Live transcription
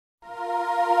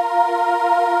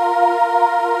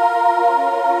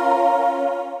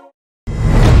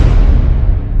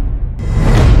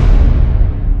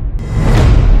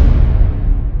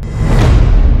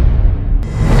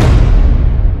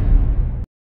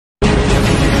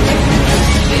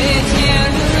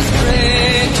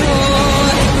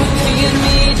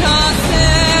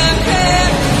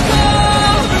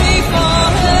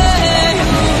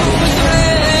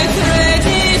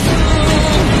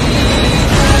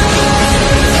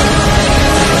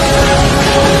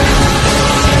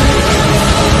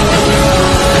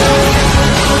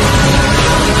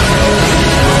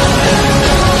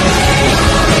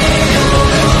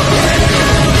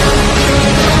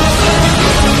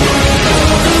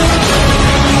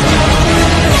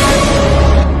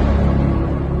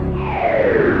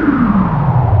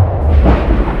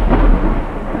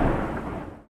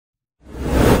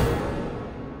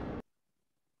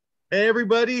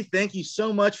everybody. Thank you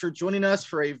so much for joining us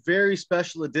for a very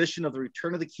special edition of the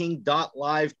Return of the King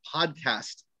Live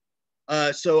podcast.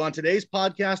 So on today's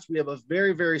podcast, we have a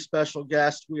very, very special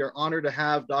guest. We are honored to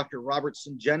have Dr. Robert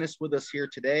Sungenis with us here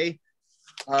today.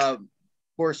 Of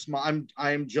course,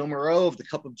 I'm Joe Moreaux of the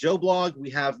Cup of Joe blog. We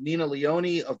have Nina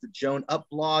Leone of the Joan Up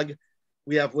blog.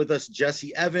 We have with us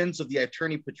Jesse Evans of the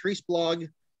Attorney Patrice blog.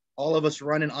 All of us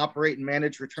run and operate and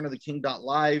manage Return of the King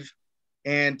Live.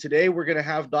 And today we're going to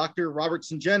have Dr. Robert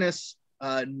Sungenis,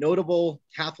 notable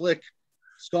Catholic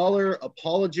scholar,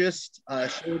 apologist,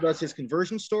 share with us his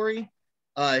conversion story,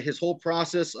 his whole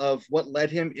process of what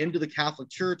led him into the Catholic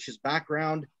Church, his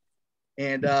background.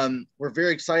 And we're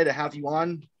very excited to have you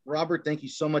on. Robert, thank you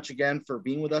so much again for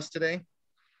being with us today.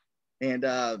 And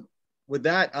with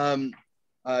that,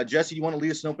 Jesse, you want to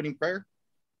lead us in opening prayer?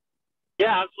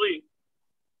 Yeah, absolutely.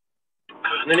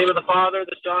 In the name of the Father,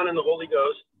 the Son, and the Holy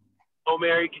Ghost. O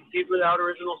Mary, conceived without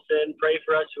original sin, pray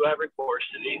for us who have recourse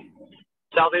to thee.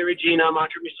 Salve Regina,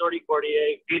 Mater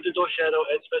Misericordiae, Pita Dolcedo,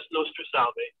 et spes nostra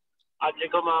salve. A te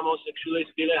comamos, exules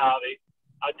file ave.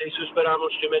 A te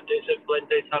susperamos, gementes et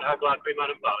flentes, ad hac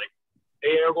lacrimam vale.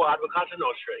 E ergo advocata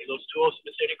nostra, e los tuos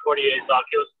misericordiae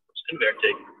sacios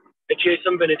converte. Et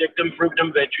Jesum benedictum fructum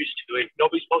ventris tui,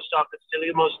 nobis post hoc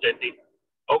exilium ostenti.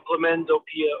 O clemens, O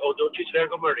pia, O dulcis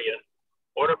Virgo Maria.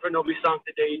 Ora pro nobis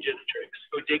sancta Dei genitrix,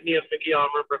 ut digni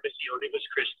efficiamur promissionibus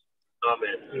Christi.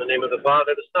 Amen. In the name of the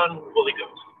Father, the Son, and the Holy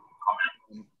Ghost.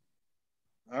 Amen.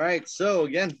 All right. So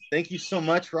again, thank you so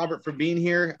much, Robert, for being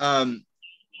here.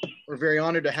 We're very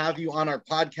honored to have you on our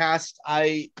podcast.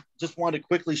 I just want to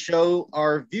quickly show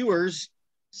our viewers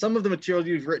some of the material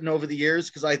you've written over the years,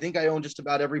 because I think I own just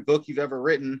about every book you've ever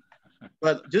written.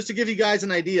 But just to give you guys an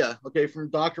idea, okay,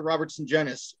 from Dr. Robert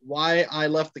Sungenis, Why I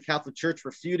Left the Catholic Church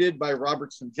Refuted by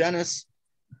Robert Sungenis,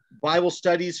 Bible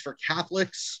Studies for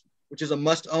Catholics, which is a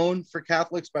must-own for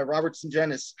Catholics by Robert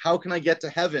Sungenis, How Can I Get to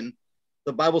Heaven?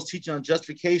 The Bible's Teaching on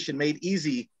Justification Made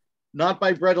Easy, Not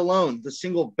by Bread Alone, the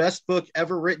single best book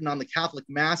ever written on the Catholic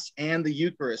Mass and the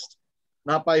Eucharist,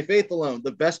 Not by Faith Alone,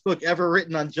 the best book ever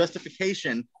written on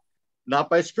justification,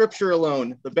 Not by Scripture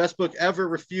Alone, the best book ever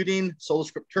refuting Sola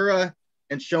Scriptura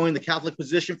and showing the Catholic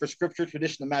position for Scripture,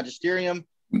 Tradition, and Magisterium.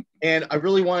 And I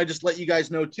really want to just let you guys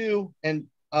know too, and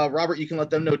Robert, you can let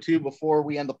them know too before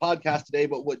we end the podcast today,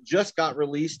 but what just got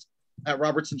released at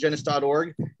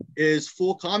robertsungenis.org is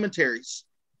full commentaries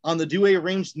on the Douay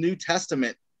Rheims New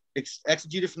Testament,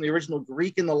 exegeted from the original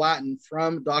Greek and the Latin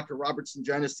from Dr. Robert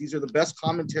Sungenis. These are the best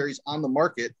commentaries on the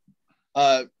market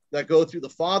that go through the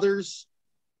fathers,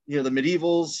 the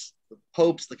medievals, the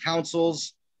popes, the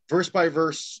councils, verse by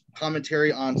verse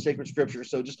commentary on sacred scripture.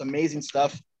 So just amazing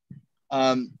stuff.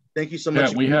 Thank you so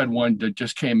much. Yeah, we had one that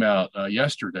just came out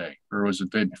yesterday, or was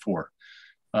it the day before,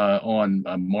 on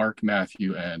Mark,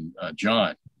 Matthew, and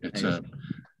John.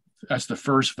 That's the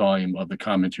first volume of the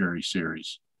commentary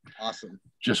series. Awesome.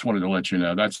 Just wanted to let you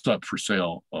know that's up for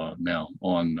sale now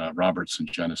on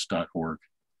robertsungenis.org.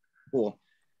 Cool.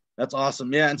 That's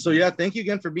awesome. Yeah. And so, yeah, thank you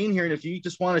again for being here. And if you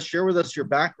just want to share with us your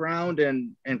background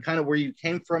and kind of where you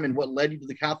came from and what led you to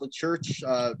the Catholic Church,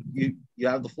 you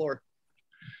have the floor.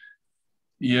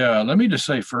 Yeah. Let me just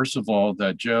say, first of all,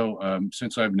 that Joe,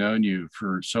 since I've known you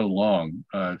for so long,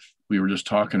 we were just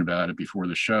talking about it before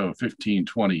the show, 15,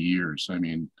 20 years. I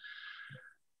mean,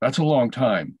 that's a long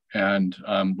time. And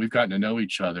we've gotten to know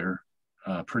each other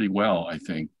pretty well, I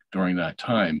think, during that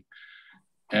time.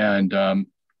 And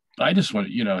I just want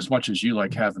to, as much as you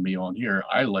like having me on here,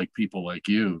 I like people like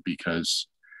you, because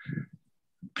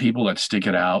people that stick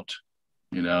it out,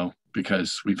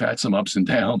 because we've had some ups and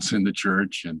downs in the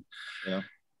church, and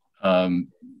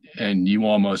and you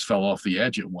almost fell off the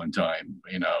edge at one time,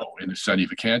 in the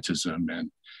sedevacantism,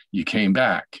 and you came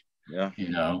back. Yeah.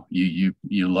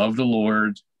 You love the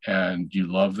Lord and you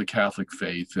love the Catholic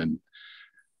faith, and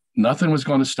nothing was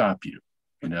going to stop you.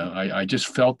 I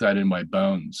just felt that in my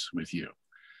bones with you.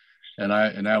 And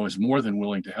I was more than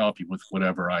willing to help you with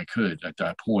whatever I could at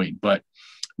that point. But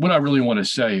what I really want to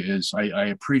say is I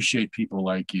appreciate people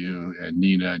like you and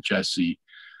Nina, Jesse,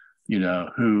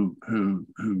 who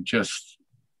just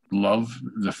love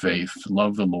the faith,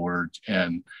 love the Lord,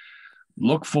 and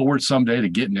look forward someday to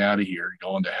getting out of here,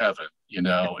 going to heaven, and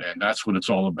that's what it's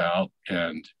all about.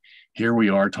 And here we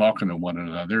are talking to one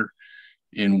another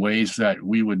in ways that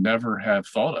we would never have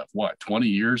thought of. 20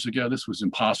 years ago, this was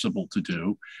impossible to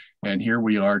do. And here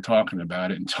we are talking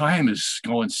about it. And time is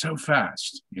going so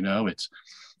fast. It's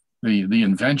the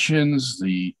inventions,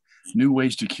 the new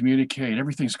ways to communicate,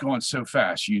 everything's going so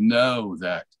fast.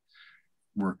 That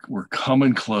we're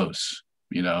coming close,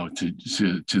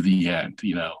 to the end,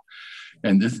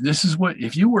 And this is what,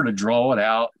 if you were to draw it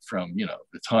out from,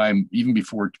 the time even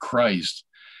before Christ,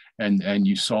 and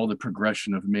you saw the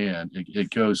progression of man, it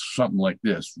goes something like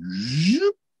this,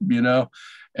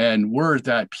 and we're at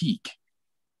that peak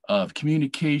of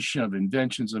communication, of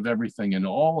inventions, of everything, and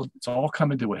it's all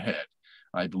coming to a head,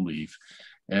 I believe.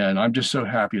 And I'm just so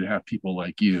happy to have people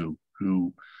like you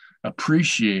who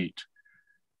appreciate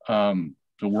the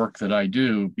work that I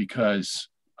do, because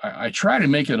I try to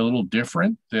make it a little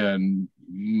different than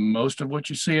most of what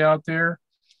you see out there,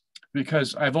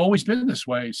 because I've always been this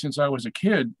way since I was a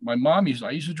kid. I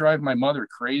used to drive my mother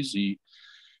crazy,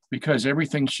 because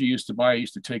everything she used to buy, I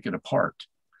used to take it apart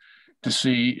to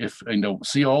see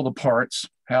see all the parts,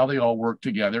 how they all work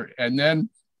together, and then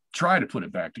try to put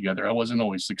it back together. I wasn't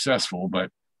always successful, but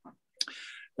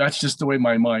that's just the way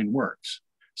my mind works.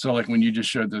 So like when you just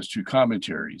showed those two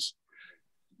commentaries,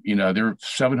 they're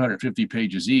 750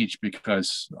 pages each,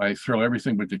 because I throw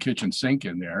everything but the kitchen sink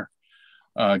in there,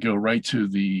 go right to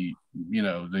the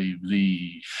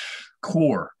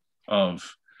core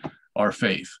of our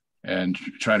faith and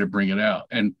try to bring it out.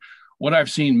 And what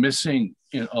I've seen missing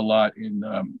a lot in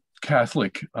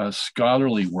Catholic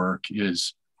scholarly work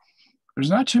is there's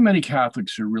not too many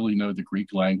Catholics who really know the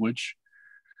Greek language,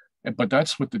 but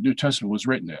that's what the New Testament was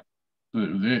written in.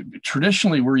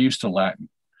 Traditionally, we're used to Latin,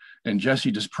 and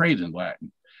Jesse just prayed in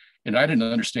Latin, and I didn't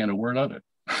understand a word of it.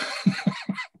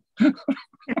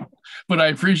 But I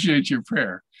appreciate your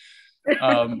prayer.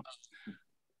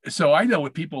 So I know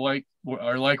what people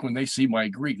are like when they see my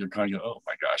Greek. They're kind of, oh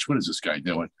my gosh, what is this guy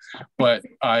doing? But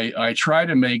I try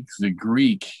to make the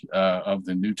Greek of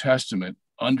the New Testament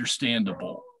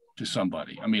understandable to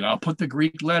somebody. I mean, I'll put the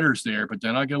Greek letters there, but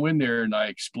then I go in there and I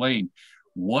explain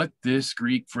what this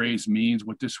Greek phrase means,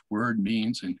 what this word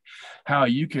means, and how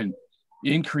you can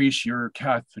increase your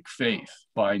Catholic faith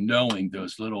by knowing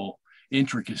those little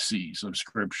intricacies of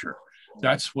Scripture.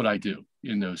 That's what I do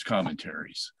in those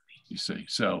commentaries, you see.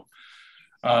 So,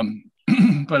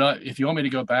 but if you want me to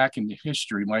go back into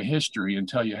my history, and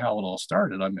tell you how it all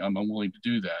started, I'm willing to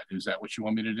do that. Is that what you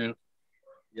want me to do?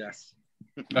 Yes.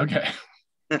 Okay.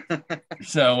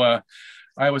 So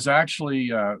I was actually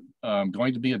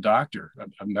going to be a doctor,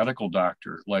 a medical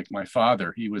doctor, like my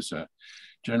father. He was a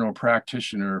general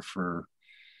practitioner for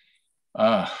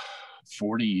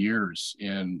 40 years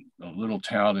in a little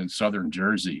town in southern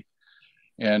Jersey.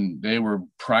 And they were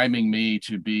priming me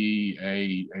to be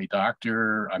a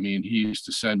doctor. I mean, he used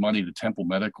to send money to Temple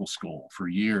Medical School for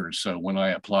years. So when I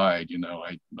applied,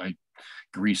 I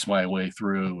greased my way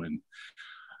through. And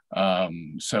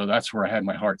so that's where I had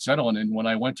my heart set on. And when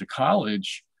I went to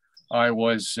college, I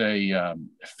was a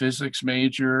physics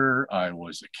major. I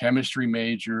was a chemistry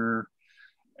major.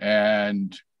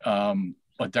 And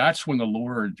but that's when the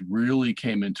Lord really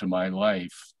came into my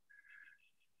life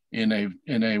in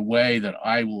a way that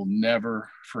I will never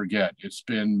forget. It's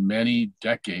been many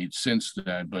decades since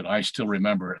then, but I still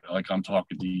remember it like I'm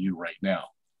talking to you right now.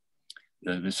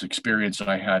 This experience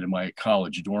I had in my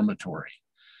college dormitory.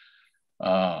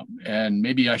 And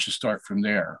maybe I should start from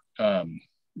there.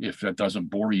 If that doesn't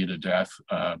bore you to death,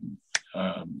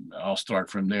 I'll start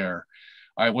from there.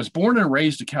 I was born and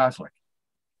raised a Catholic.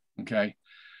 Okay.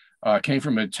 Came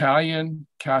from an Italian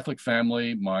Catholic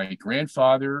family. My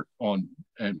grandfather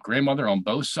and grandmother on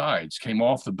both sides came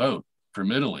off the boat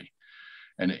from Italy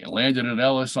and landed at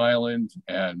Ellis Island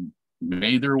and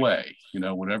made their way,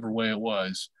 whatever way it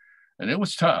was. And it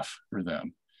was tough for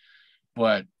them,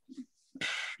 but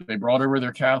they brought over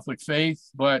their Catholic faith.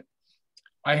 But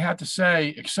I have to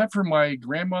say, except for my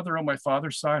grandmother on my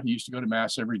father's side, who used to go to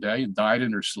mass every day and died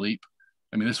in her sleep.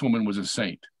 I mean, this woman was a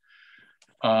saint.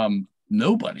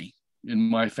 Nobody in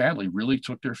my family really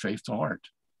took their faith to heart,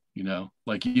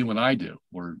 like you and I do,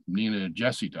 or Nina and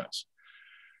Jesse does.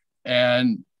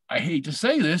 And I hate to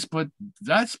say this, but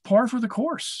that's par for the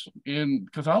course in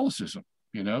Catholicism.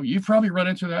 You've probably run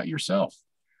into that yourself.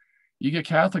 You get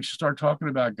Catholics to start talking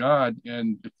about God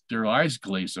and their eyes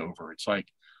glaze over. It's like,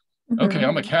 okay,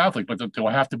 I'm a Catholic, but do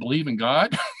I have to believe in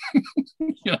God?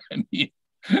 You know what I mean?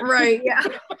 Right, yeah.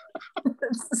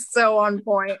 That's so on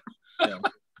point. Yeah.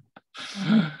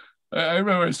 I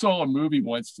remember I saw a movie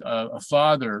once, a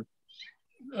father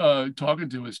talking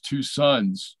to his two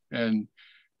sons, and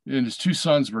his two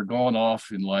sons were going off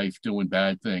in life doing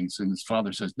bad things. And his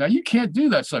father says, now you can't do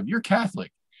that stuff. You're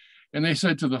Catholic. And they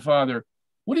said to the father,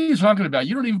 what are you talking about?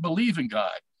 You don't even believe in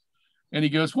God. And he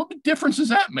goes, what difference does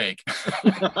that make?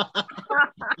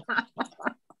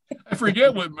 I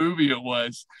forget what movie it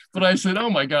was, but I said, oh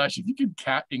my gosh, if you could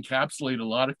encapsulate a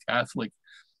lot of Catholic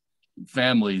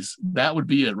families, that would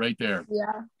be it right there.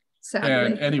 Yeah, sadly.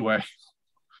 And anyway,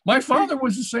 my father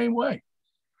was the same way.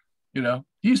 You know,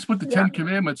 he used to put the Yeah. 10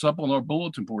 Commandments up on our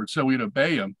bulletin board so we'd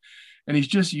obey him. And he's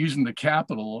just using the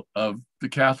capital of the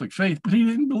Catholic faith, but he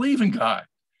didn't believe in God.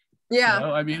 Yeah. You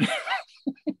know, I mean,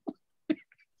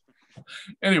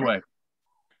 anyway,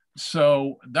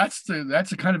 so that's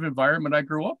the kind of environment I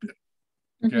grew up in.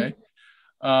 Okay.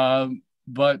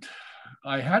 But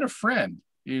I had a friend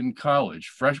in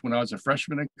college, when I was a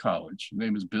freshman in college. His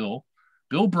name is Bill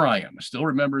Bryan. I still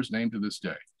remember his name to this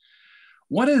day.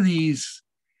 One of these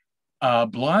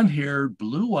blonde-haired,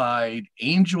 blue-eyed,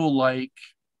 angel-like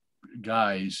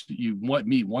guys you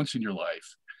meet once in your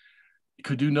life,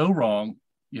 could do no wrong,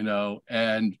 you know,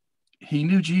 and he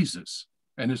knew Jesus,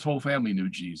 and his whole family knew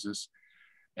Jesus,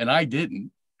 and I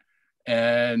didn't.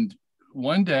 And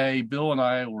one day, Bill and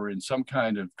I were in some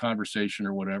kind of conversation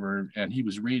or whatever, and he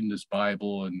was reading his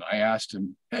Bible, and I asked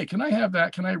him, "Hey, can I have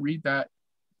that? Can I read that?"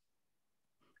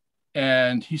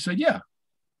 And he said, "Yeah."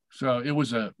 So it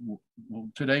was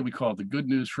today we call it the Good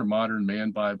News for Modern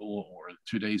Man Bible, or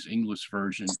today's English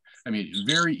version. I mean,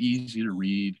 very easy to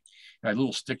read. Had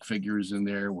little stick figures in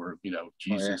there where, you know,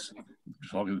 Jesus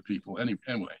talking to people.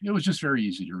 Anyway, it was just very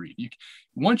easy to read.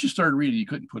 Once you started reading, you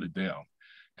couldn't put it down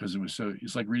because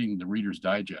it's like reading the Reader's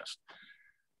Digest.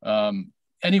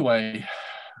 Anyway,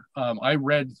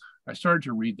 I started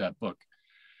to read that book,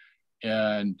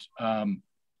 and I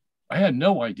had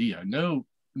no idea, no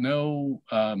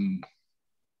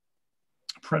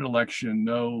predilection,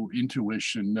 no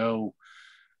intuition, no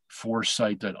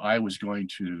foresight that I was going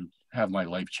to have my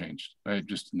life changed. I had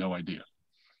just no idea.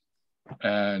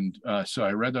 And so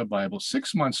I read the Bible.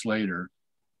 6 months later,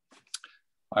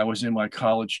 I was in my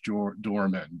college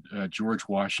dorm at George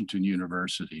Washington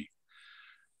University.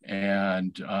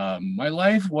 And my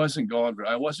life wasn't going,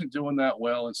 I wasn't doing that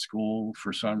well in school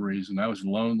for some reason. I was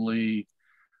lonely.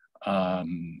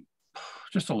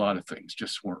 Just a lot of things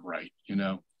just weren't right, you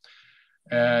know.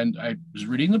 And I was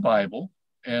reading the Bible,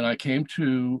 and I came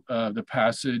to the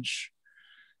passage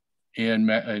in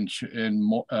Matthew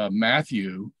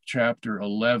chapter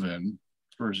 11,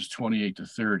 verses 28 to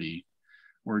 30,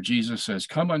 where Jesus says,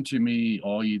 "Come unto me,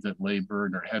 all ye that labor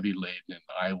and are heavy laden, and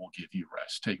I will give you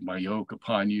rest. Take my yoke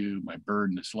upon you, my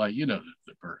burden is light." You know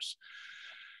the verse.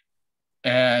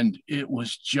 And it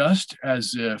was just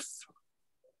as if,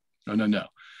 no.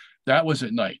 That was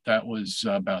at night. That was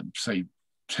about, say,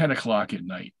 10 o'clock at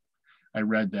night. I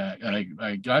read that, and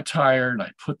I got tired.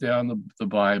 I put down the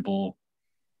Bible,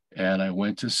 and I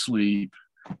went to sleep.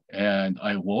 And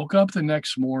I woke up the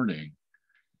next morning,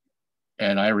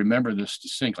 and I remember this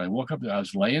distinctly. I woke up, I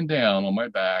was laying down on my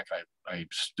back. I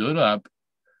stood up,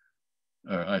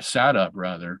 or I sat up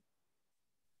rather,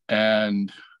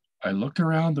 and I looked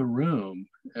around the room,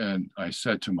 and I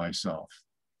said to myself,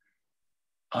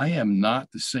 I am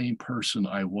not the same person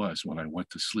I was when I went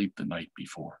to sleep the night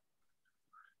before.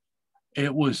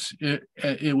 It was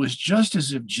just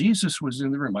as if Jesus was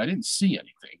in the room. I didn't see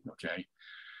anything, okay?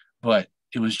 But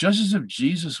it was just as if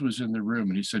Jesus was in the room,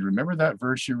 and he said, "Remember that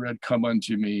verse you read, 'Come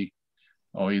unto me,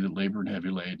 all ye that labor and heavy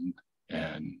laden?'"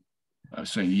 And I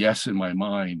was saying yes in my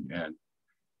mind, and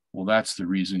well, that's the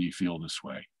reason you feel this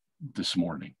way this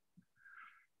morning.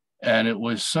 And it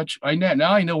was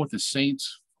now I know what the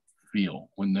saints feel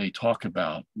when they talk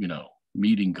about, you know,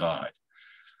 meeting God.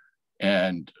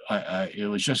 And it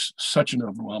was just such an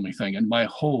overwhelming thing. And my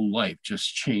whole life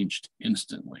just changed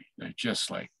instantly. They're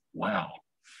just like, wow.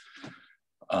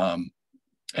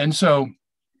 And so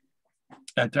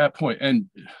at that point, and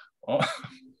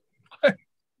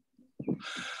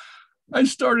I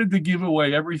started to give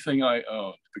away everything I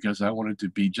owned because I wanted to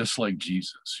be just like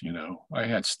Jesus. You know, I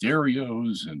had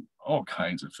stereos and all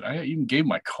kinds of, I even gave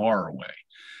my car away.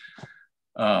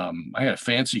 I had a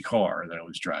fancy car that I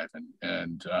was driving,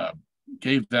 and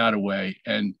gave that away.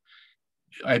 And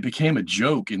I became a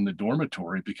joke in the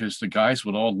dormitory because the guys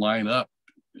would all line up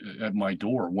at my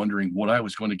door wondering what I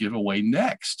was going to give away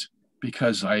next,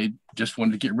 because I just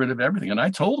wanted to get rid of everything. And I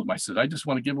told them, I said, I just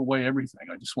want to give away everything.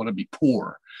 I just want to be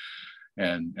poor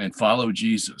and follow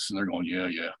Jesus. And they're going,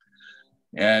 yeah.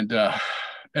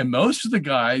 And most of the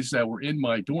guys that were in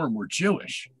my dorm were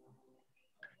Jewish.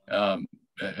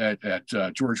 At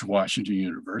George Washington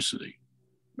University.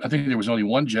 I think there was only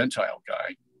one Gentile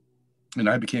guy, and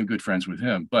I became good friends with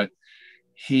him. But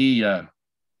we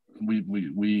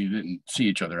didn't see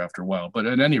each other after a while. But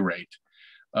at any rate,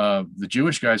 the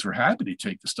Jewish guys were happy to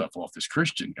take the stuff off this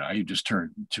Christian guy who just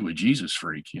turned to a Jesus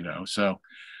freak, you know. So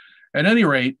at any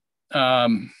rate,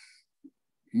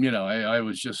 you know, I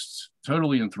was just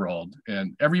totally enthralled.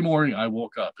 And every morning I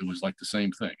woke up, it was like the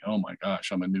same thing. Oh my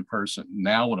gosh, I'm a new person.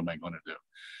 Now what am I going to do?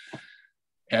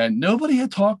 And nobody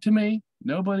had talked to me.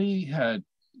 Nobody had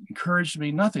encouraged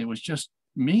me, nothing. It was just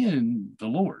me and the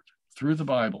Lord through the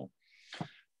Bible.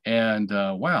 And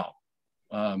wow,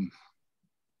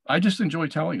 I just enjoy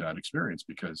telling that experience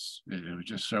because it was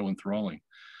just so enthralling.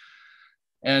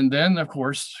 And then, of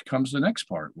course, comes the next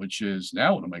part, which is,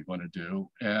 now what am I going to do?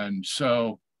 And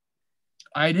so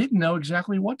I didn't know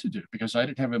exactly what to do because I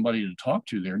didn't have anybody to talk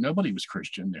to there. Nobody was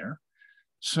Christian there.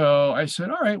 So I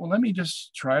said, all right, well, let me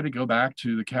just try to go back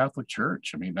to the Catholic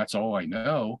Church. I mean, that's all I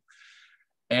know.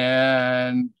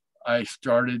 And I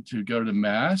started to go to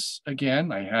Mass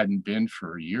again. I hadn't been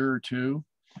for a year or two.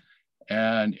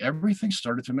 And everything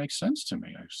started to make sense to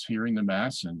me. I was hearing the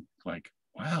Mass and like,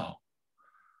 wow,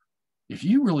 if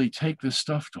you really take this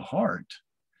stuff to heart,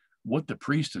 what the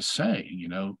priest is saying, you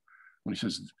know, when he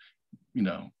says, you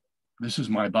know, this is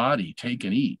my body, take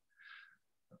and eat.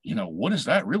 You know, what does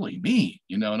that really mean?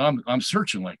 You know, and I'm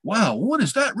searching like, wow, what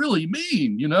does that really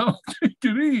mean? You know, take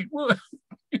and eat. What?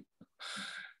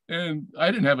 And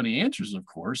I didn't have any answers, of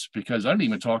course, because I didn't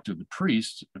even talk to the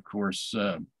priest. Of course,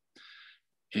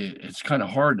 it's kind of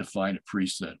hard to find a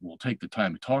priest that will take the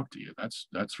time to talk to you.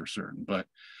 That's for certain. But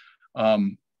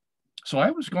so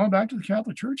I was going back to the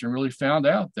Catholic Church and really found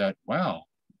out that, wow,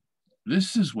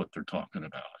 this is what they're talking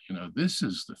about. You know, this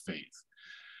is the faith.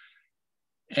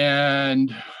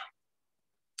 And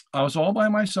I was all by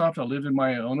myself. I lived in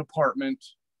my own apartment,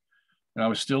 and I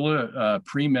was still a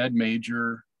pre-med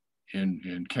major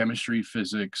in chemistry,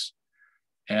 physics.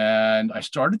 And I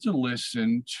started to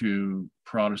listen to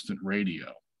Protestant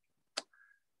radio.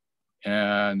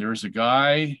 And there's a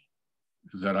guy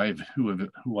that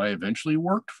who I eventually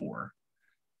worked for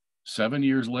 7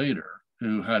 years later,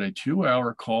 who had a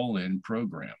 2-hour call-in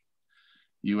program.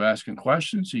 You ask him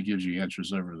questions, he gives you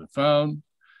answers over the phone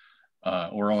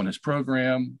or on his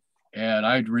program. And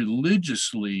I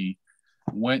religiously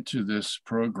went to this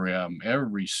program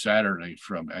every Saturday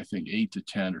from, I think, 8 to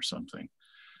 10 or something,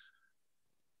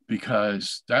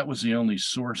 because that was the only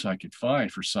source I could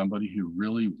find for somebody who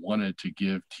really wanted to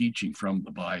give teaching from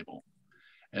the Bible.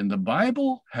 And the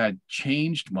Bible had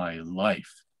changed my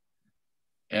life.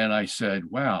 And I said,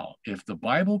 wow, if the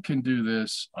Bible can do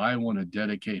this, I want to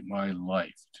dedicate my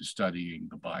life to studying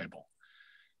the Bible,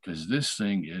 because this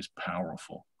thing is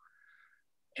powerful.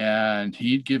 And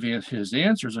he'd give his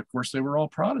answers. Of course, they were all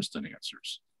Protestant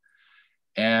answers.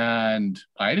 And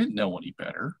I didn't know any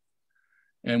better.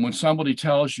 And when somebody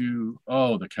tells you,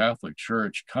 oh, the Catholic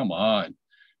Church, come on,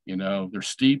 you know, they're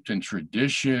steeped in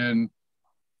tradition,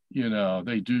 you know,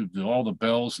 they do all the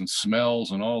bells and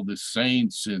smells and all the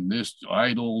saints and this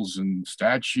idols and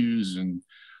statues and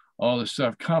all this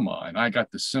stuff. Come on, I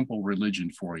got the simple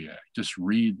religion for you. Just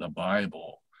read the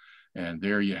Bible and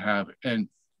there you have it. And,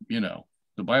 you know,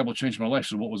 the Bible changed my life.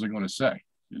 So what was I going to say?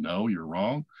 You know, you're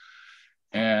wrong.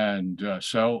 And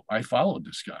so I followed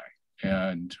this guy.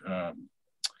 And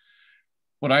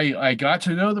but I got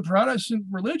to know the Protestant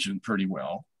religion pretty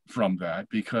well from that,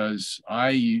 because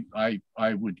I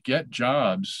would get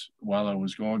jobs while I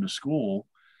was going to school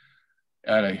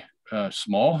at a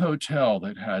small hotel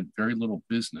that had very little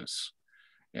business.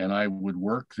 And I would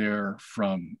work there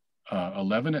from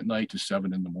 11 at night to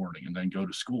 7 in the morning, and then go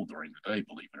to school during the day,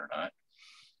 believe it or not.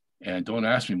 And don't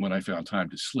ask me when I found time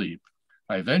to sleep.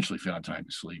 I eventually found time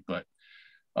to sleep, but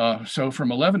so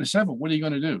from 11 to 7, what are you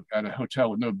going to do at a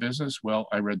hotel with no business? Well,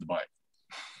 I read the Bible.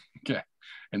 Okay.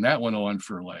 And that went on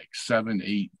for like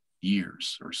 7-8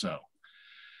 years or so.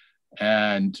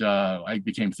 And I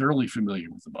became thoroughly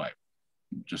familiar with the Bible,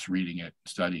 just reading it,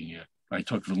 studying it. I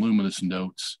took voluminous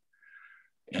notes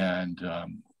and,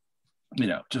 you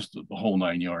know, just the whole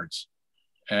 9 yards.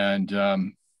 And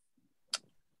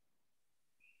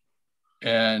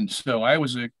so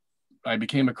I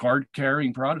became a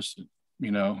card-carrying Protestant,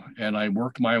 you know, and I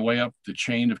worked my way up the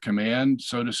chain of command,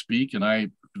 so to speak. And I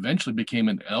eventually became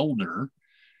an elder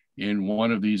in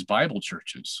one of these Bible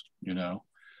churches, you know,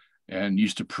 and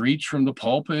used to preach from the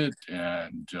pulpit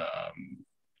and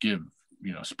give,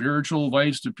 you know, spiritual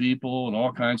advice to people and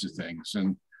all kinds of things.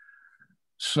 And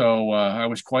so I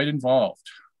was quite involved.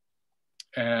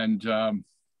 And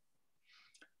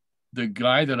the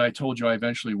guy that I told you I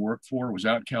eventually worked for was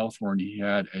out in California. He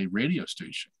had a radio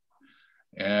station.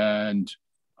 And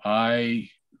I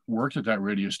worked at that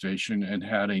radio station and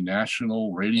had a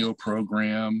national radio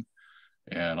program.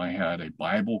 And I had a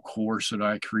Bible course that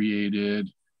I created.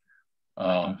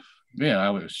 Man, I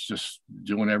was just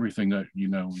doing everything that, you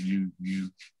know, you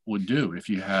would do if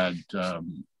you had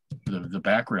the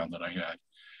background that I had.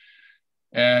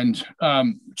 And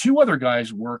 2 other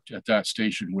guys worked at that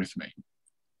station with me,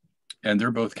 and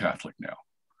they're both Catholic now.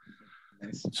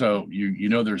 Nice. So you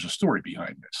know there's a story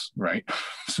behind this, right?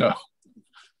 So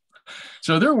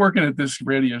they're working at this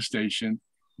radio station.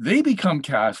 They become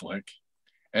Catholic,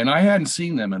 and I hadn't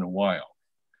seen them in a while.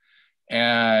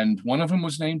 And one of them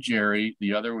was named Jerry.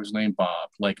 The other was named Bob,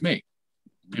 like me.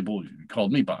 People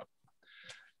called me Bob.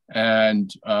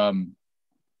 And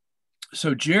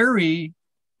so Jerry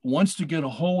wants to get a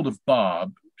hold of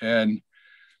Bob, and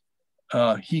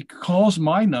he calls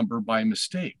my number by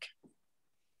mistake.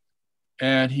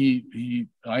 And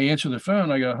I answer the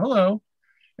phone. I go, hello.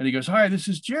 And he goes, hi, this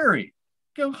is Jerry.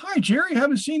 I go, hi, Jerry.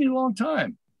 Haven't seen you in a long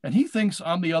time. And he thinks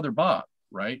I'm the other Bob,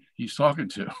 right? He's talking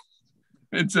to.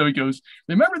 And so he goes,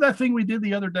 remember that thing we did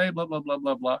the other day, blah, blah, blah,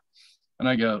 blah, blah. And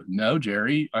I go, no,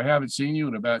 Jerry, I haven't seen you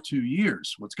in about 2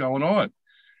 years. What's going on?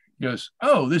 He goes,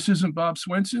 oh, this isn't Bob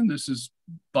Swenson. This is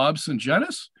Bob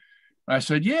Sungenis. I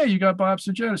said, yeah, you got Bob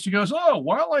Sungenis. He goes, oh,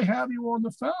 while I have you on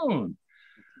the phone,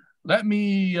 let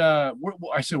me, I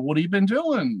said, what have you been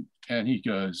doing? And he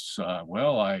goes,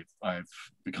 well, I've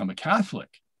become a Catholic.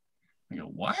 I go,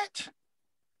 what?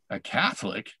 A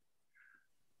Catholic?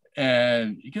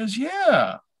 And he goes,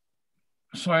 yeah.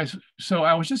 So I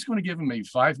was just going to give him maybe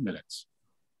 5 minutes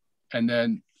and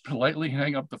then politely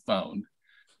hang up the phone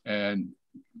and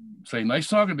say, nice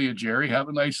talking to you, Jerry. Have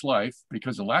a nice life.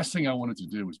 Because the last thing I wanted to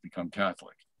do was become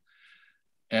Catholic.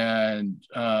 And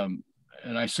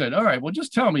I said, all right, well,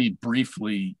 just tell me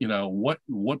briefly,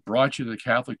 what brought you to the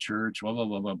Catholic Church, blah, blah,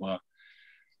 blah, blah, blah.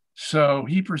 So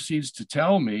he proceeds to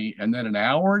tell me, and then an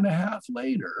hour and a half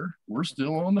later, we're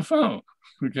still on the phone,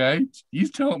 okay? He's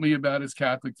telling me about his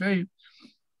Catholic faith.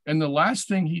 And the last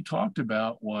thing he talked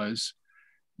about was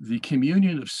the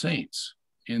communion of saints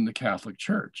in the Catholic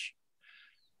Church.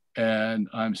 And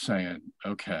I'm saying,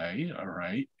 okay, all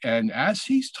right. And as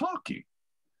he's talking,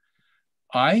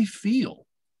 I feel,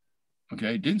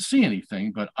 okay, didn't see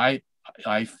anything, but I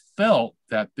felt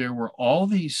that there were all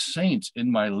these saints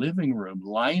in my living room,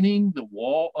 lining the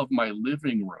wall of my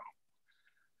living room,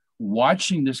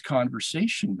 watching this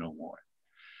conversation go on.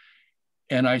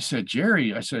 And I said,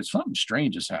 Jerry, I said, something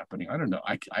strange is happening. I don't know.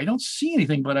 I don't see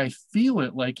anything, but I feel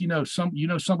it like,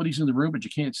 somebody's in the room, but you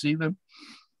can't see them.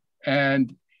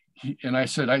 And I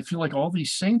said, I feel like all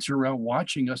these saints are around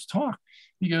watching us talk.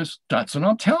 He goes, that's what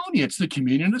I'm telling you. It's the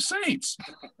communion of saints.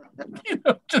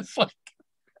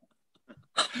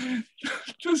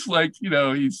 Just like,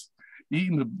 he's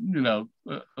eating a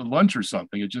lunch or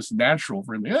something. It's just natural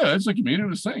for him. Yeah, it's the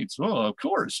communion of saints. Well, of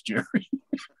course, Jerry.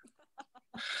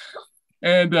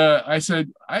 And I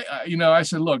said, I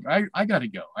said, look, I got to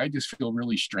go. I just feel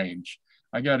really strange.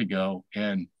 I got to go.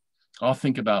 And I'll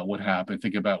think about what happened,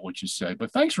 think about what you said.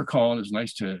 But thanks for calling. It's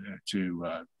nice to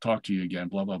talk to you again,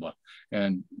 blah, blah, blah.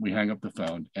 And we hang up the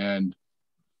phone. And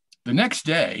the next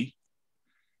day,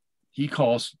 he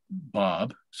calls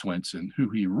Bob Swenson, who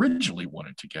he originally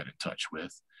wanted to get in touch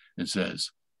with, and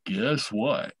says, guess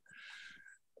what?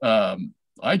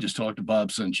 I just talked to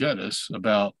Bob Sungenis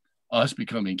about us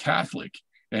becoming Catholic,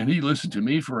 and he listened to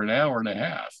me for an hour and a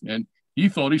half, and he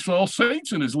thought he saw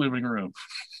saints in his living room.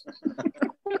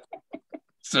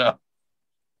 So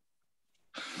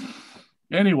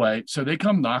anyway, so they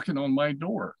come knocking on my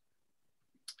door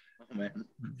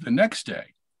the next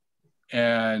day,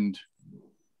 and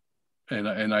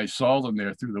I saw them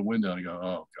there through the window, and I go,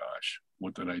 oh gosh,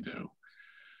 what did I do?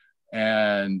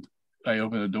 And I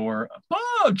opened the door.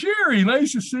 Oh, Jerry,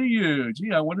 nice to see you.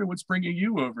 Gee, I wonder what's bringing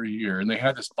you over here. And they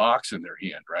had this box in their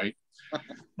hand, right?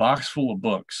 Box full of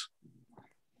books.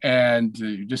 And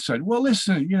just said, well,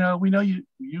 listen, we know you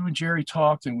and Jerry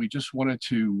talked, and we just wanted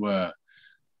to,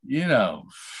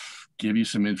 give you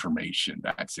some information.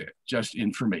 That's it. Just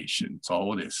information. That's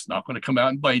all it is. It's not going to come out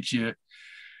and bite you.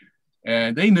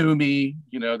 And they knew me,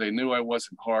 they knew I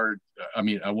wasn't hard. I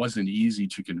mean, I wasn't easy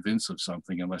to convince of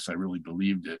something unless I really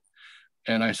believed it.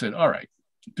 And I said, all right,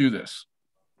 do this.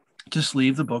 Just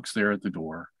leave the books there at the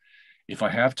door. If I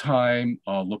have time,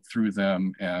 I'll look through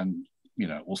them, and,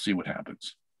 we'll see what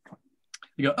happens.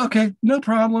 You go, okay, no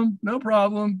problem.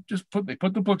 They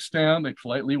put the books down. They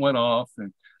politely went off,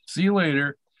 and see you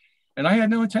later. And I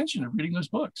had no intention of reading those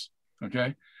books.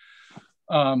 Okay.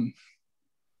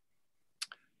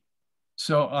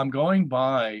 So I'm going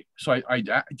by. So I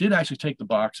did actually take the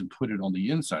box and put it on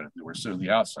the inside of the door, so the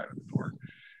outside of the door.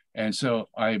 And so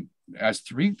as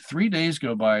three days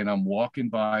go by, and I'm walking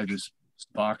by this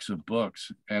box of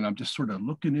books, and I'm just sort of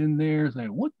looking in there, saying,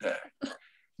 what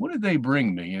did they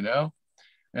bring me,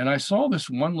 And I saw this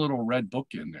one little red book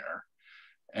in there,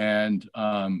 and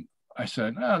I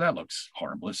said, oh, that looks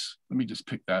harmless. Let me just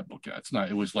pick that book out.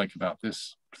 It was like about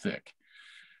this thick.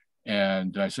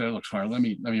 And I said, it looks fine. Let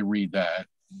me read that,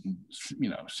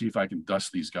 see if I can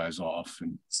dust these guys off.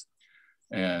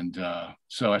 And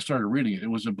so I started reading it. It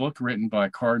was a book written by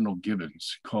Cardinal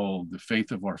Gibbons called The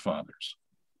Faith of Our Fathers.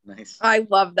 Nice. I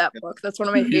love that book. That's one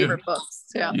of my favorite books.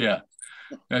 Yeah. Yeah,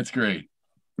 that's great.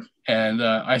 And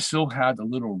I still had the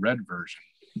little red version.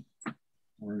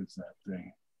 Where is that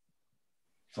thing?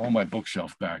 It's on my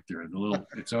bookshelf back there.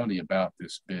 It's only about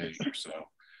this big or so.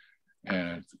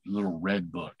 And it's a little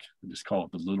red book. I just call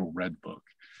it the little red book.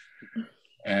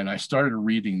 And I started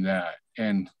reading that.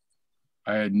 And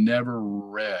I had never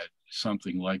read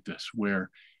something like this, where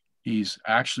he's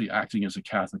actually acting as a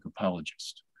Catholic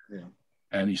apologist. Yeah.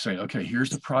 And he's saying, okay, here's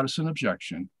the Protestant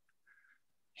objection.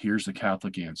 Here's the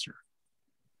Catholic answer.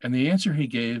 And the answer he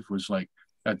gave was like,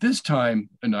 at this time,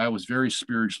 and I was very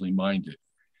spiritually minded,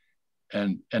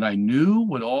 and I knew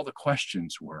what all the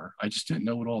questions were. I just didn't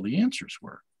know what all the answers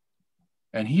were.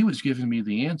 And he was giving me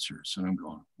the answers. And I'm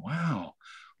going, wow,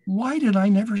 why did I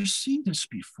never see this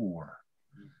before?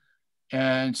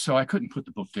 And so I couldn't put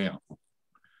the book down.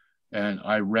 And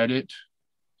I read it,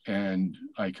 and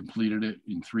I completed it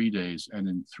in 3 days. And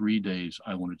in 3 days,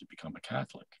 I wanted to become a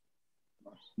Catholic.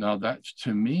 Now, that,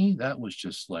 to me, that was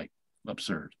just like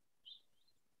absurd.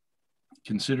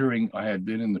 Considering I had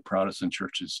been in the Protestant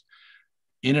churches,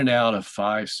 in and out of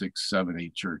 5, 6, 7,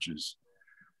 8 churches,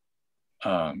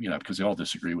 because they all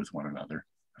disagree with one another.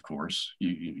 Of course,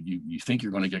 you think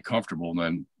you're going to get comfortable, and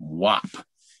then whop,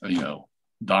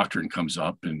 doctrine comes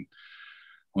up, and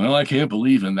well, I can't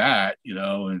believe in that,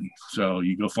 and so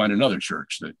you go find another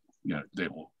church that they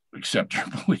will accept your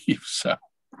belief. So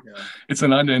yeah. It's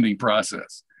an unending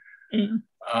process. Mm-hmm.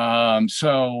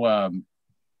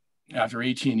 After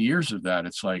 18 years of that,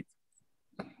 it's like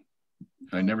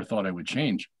I never thought I would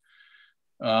change.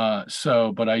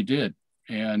 But I did.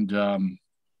 And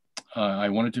I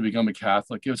wanted to become a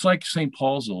Catholic. It was like St.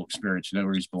 Paul's little experience,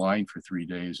 where he's blind for 3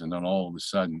 days. And then all of a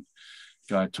sudden,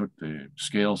 God took the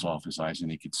scales off his eyes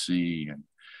and he could see, and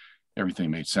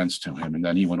everything made sense to him. And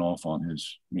then he went off on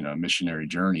his, missionary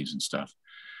journeys and stuff.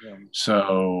 Yeah.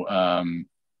 So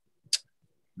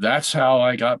that's how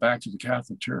I got back to the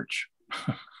Catholic Church.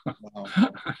 Wow.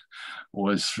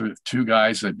 Was for 2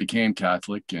 guys that became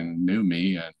Catholic and knew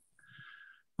me and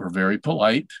were very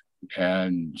polite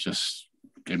and just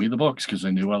gave me the books because I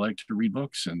knew I liked to read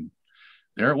books, and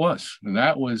there it was. And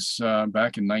that was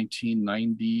back in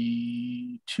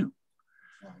 1992.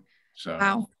 So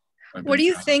wow. What do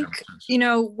you think,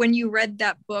 when you read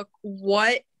that book,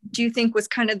 what do you think was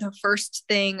kind of the first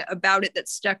thing about it that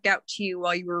stuck out to you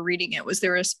while you were reading it? Was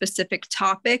there a specific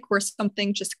topic where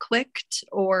something just clicked?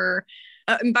 Or,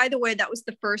 and by the way, that was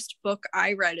the first book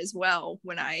I read as well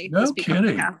when I was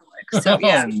becoming Catholic. So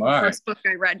yeah, it was the first book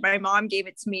I read. My mom gave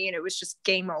it to me, and it was just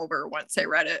game over once I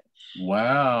read it.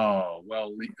 Wow.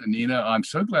 Well, Nina, I'm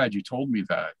so glad you told me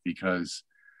that, because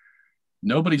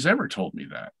nobody's ever told me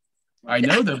that. I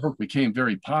know the book became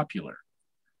very popular,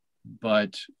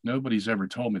 but nobody's ever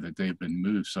told me that they've been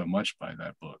moved so much by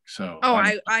that book. So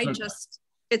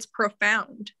it's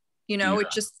profound. Yeah.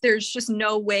 There's just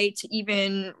no way to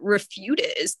even refute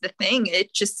it is the thing.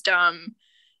 It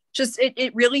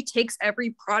it really takes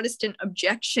every Protestant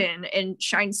objection and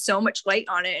shines so much light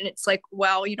on it. And it's like,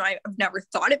 well, I've never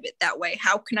thought of it that way.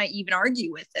 How can I even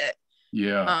argue with it?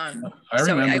 Yeah. I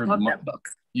remember I love that book.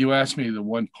 You asked me the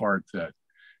one part that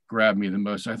grabbed me the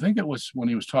most. I think it was when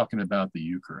he was talking about the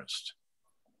Eucharist.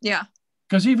 Yeah.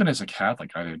 Because even as a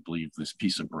Catholic, I didn't believe this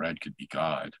piece of bread could be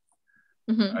God.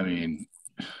 Mm-hmm. I mean,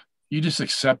 you just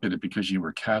accepted it because you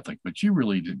were Catholic, but you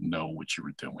really didn't know what you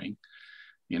were doing.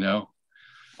 I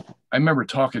remember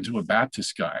talking to a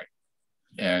Baptist guy,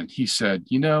 and he said,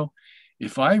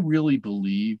 if I really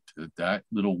believed that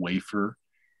little wafer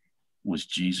was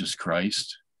Jesus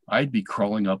Christ, I'd be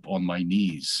crawling up on my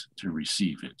knees to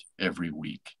receive it every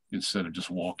week instead of just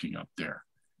walking up there,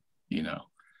 Yeah.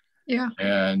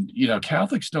 And,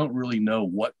 Catholics don't really know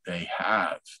what they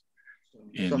have.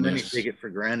 So many take it for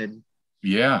granted.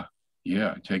 Yeah.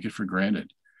 Take it for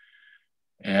granted.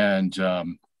 And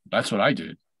that's what I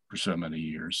did for so many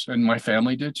years. And my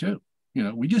family did too.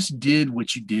 We just did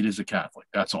what you did as a Catholic.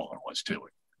 That's all there was to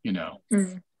it,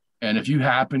 Mm-hmm. And if you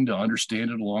happen to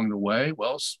understand it along the way,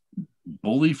 well,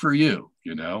 bully for you,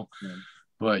 Yeah.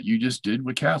 But you just did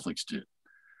what Catholics did.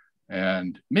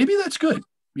 And maybe that's good,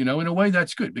 in a way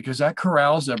that's good, because that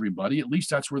corrals everybody. At least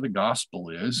that's where the gospel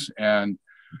is. And,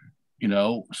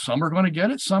 some are going to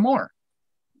get it, some aren't,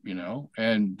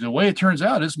 and the way it turns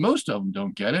out is most of them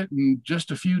don't get it, and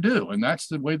just a few do. And that's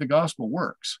the way the gospel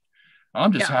works.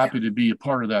 I'm just happy to be a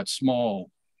part of that small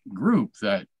group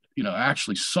that,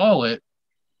 actually saw it,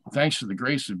 thanks to the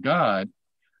grace of God,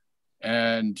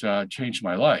 and changed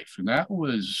my life. And that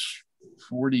was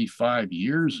 45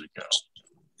 years ago.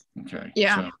 Okay.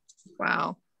 Yeah. So,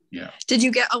 wow. Yeah. Did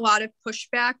you get a lot of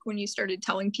pushback when you started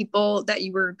telling people that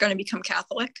you were going to become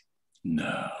Catholic?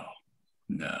 No.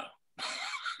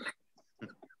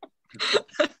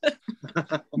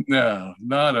 No,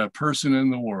 not a person in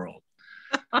the world.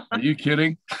 Are you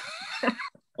kidding?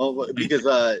 Well, because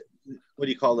what do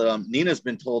you call it? Nina's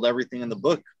been told everything in the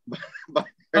book by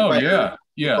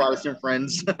yeah. Protestant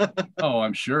friends. Oh,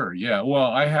 I'm sure. Yeah. Well,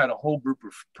 I had a whole group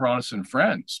of Protestant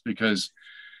friends because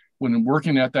when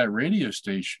working at that radio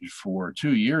station for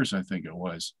 2 years, I think it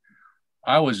was,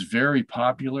 I was very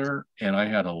popular and I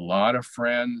had a lot of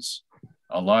friends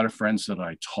that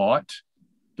I taught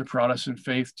the Protestant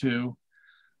faith to,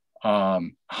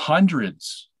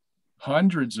 hundreds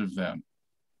of them,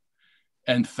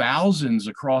 and thousands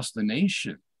across the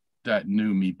nation that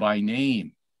knew me by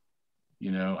name.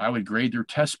 You know, I would grade their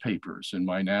test papers in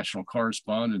my national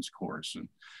correspondence course. And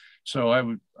so I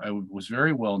was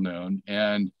very well known.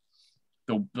 And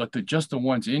just the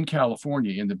ones in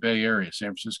California, in the Bay Area, San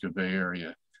Francisco Bay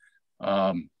Area,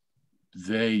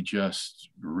 they just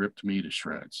ripped me to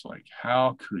shreds. Like,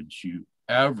 how could you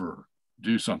ever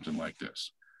do something like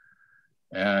this?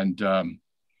 And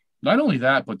not only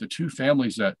that, but the two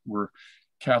families that were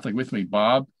Catholic with me,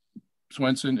 Bob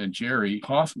Swenson and Jerry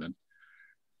Hoffman,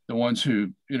 the ones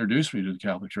who introduced me to the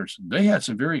Catholic Church, they had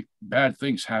some very bad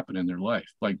things happen in their life.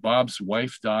 Like Bob's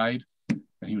wife died,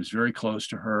 and he was very close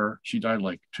to her. She died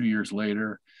like 2 years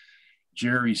later.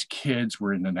 Jerry's kids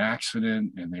were in an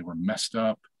accident and they were messed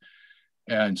up.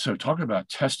 And so talking about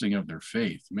testing of their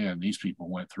faith, man, these people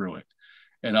went through it.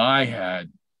 And I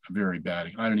had a very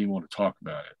bad, I don't even want to talk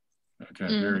about it.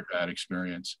 Okay, very bad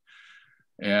experience.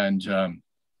 And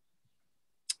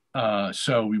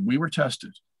so we were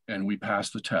tested and we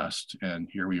passed the test. And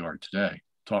here we are today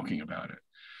talking about it.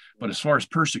 But as far as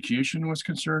persecution was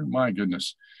concerned, my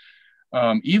goodness,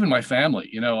 even my family,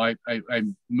 you know, I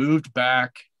moved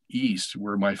back east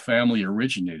where my family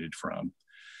originated from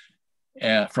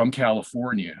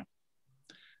California.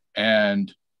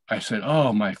 And I said,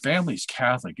 oh, my family's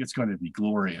Catholic. It's going to be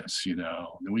glorious, you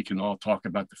know, and we can all talk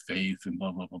about the faith and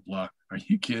blah, blah, blah, blah. Are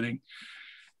you kidding?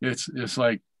 It's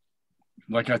like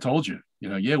I told you, you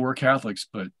know, yeah, we're Catholics,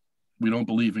 but we don't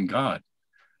believe in God.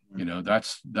 You know,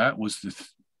 that was the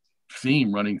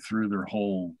theme running through their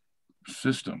whole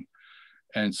system.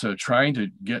 And so trying to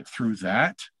get through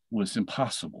that was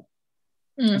impossible.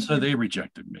 And so they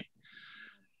rejected me.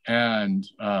 And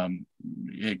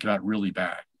it got really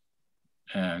bad.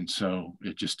 And so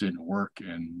it just didn't work.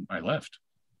 And I left,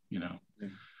 you know.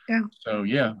 Yeah. So,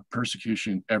 yeah,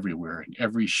 persecution everywhere, in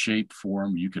every shape,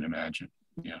 form you can imagine.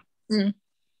 Yeah.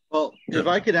 Well, if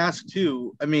I could ask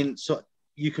too, I mean, so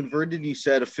you converted, you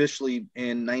said, officially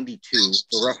in 92,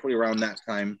 so roughly around that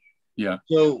time. Yeah.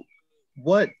 So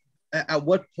at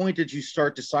what point did you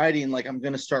start deciding, like, I'm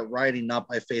going to start writing Not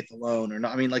by Faith Alone, or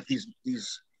not? I mean, like these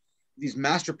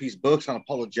masterpiece books on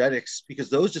apologetics, because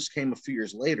those just came a few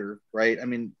years later, right? I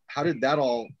mean, how did that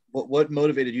all, what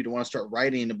motivated you to want to start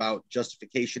writing about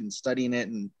justification and studying it?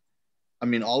 And I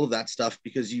mean, all of that stuff,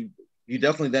 because you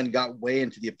definitely then got way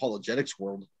into the apologetics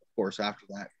world, of course, after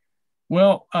that.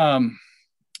 Well,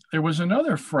 there was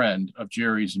another friend of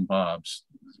Jerry's and Bob's,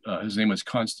 his name was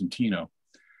Constantino.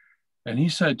 And he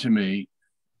said to me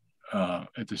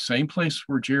at the same place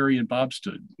where Jerry and Bob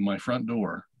stood, my front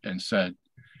door, and said,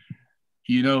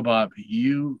 you know, Bob,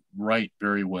 you write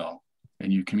very well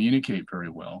and you communicate very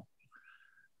well,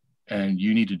 and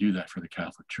you need to do that for the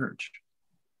Catholic Church.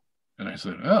 And I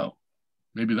said, oh,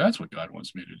 maybe that's what God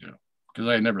wants me to do, because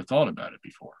I had never thought about it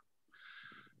before.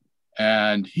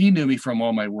 And he knew me from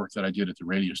all my work that I did at the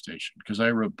radio station, because I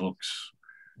wrote books,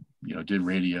 you know, did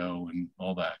radio and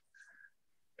all that.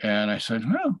 And I said,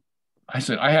 well,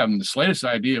 I haven't the slightest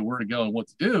idea where to go and what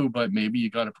to do, but maybe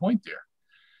you got a point there.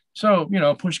 So, you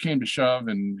know, push came to shove,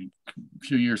 and a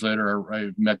few years later,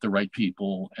 I met the right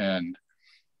people, and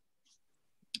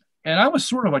I was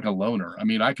sort of like a loner. I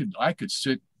mean, I could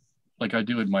sit like I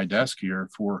do at my desk here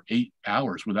for 8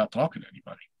 hours without talking to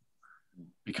anybody,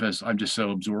 because I'm just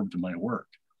so absorbed in my work.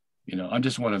 You know, I'm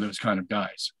just one of those kind of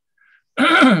guys.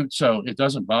 So it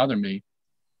doesn't bother me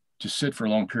to sit for a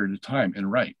long period of time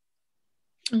and write.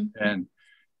 And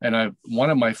one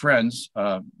of my friends,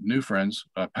 new friends,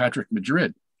 Patrick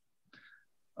Madrid,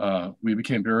 we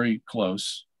became very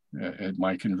close at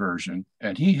my conversion,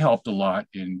 and he helped a lot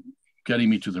in getting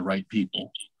me to the right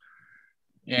people.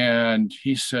 And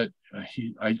he said,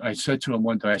 I said to him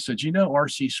one day, I said, you know,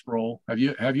 R.C. Sproul, have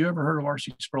you ever heard of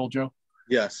R.C. Sproul, Joe?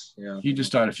 Yes. Yeah. He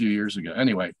just died a few years ago.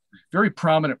 Anyway, very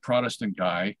prominent Protestant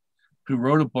guy who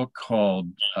wrote a book called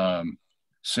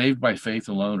Saved by Faith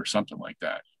Alone, or something like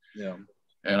that. Yeah.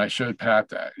 And I showed Pat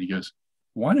that. He goes,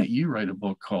 why don't you write a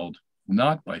book called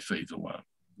Not by Faith Alone?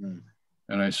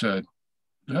 And I said,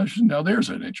 now there's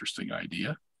an interesting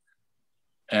idea.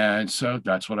 And so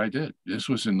that's what I did. This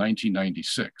was in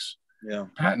 1996. Yeah.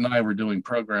 Pat and I were doing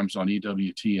programs on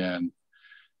EWTN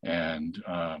and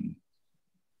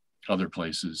other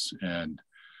places. And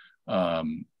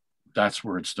that's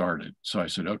where it started. So I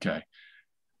said, okay.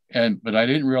 But I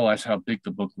didn't realize how big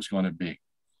the book was going to be,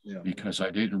 because I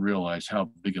didn't realize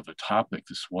how big of a topic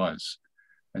this was.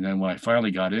 And then when I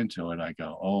finally got into it, I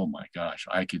go, oh my gosh,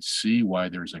 I could see why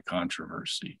there's a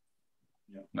controversy.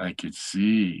 Yeah. I could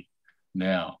see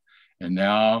now. And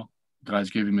now God's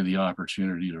giving me the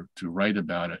opportunity to write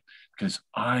about it, because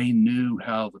I knew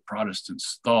how the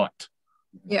Protestants thought.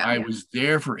 Yeah. I was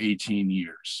there for 18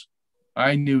 years.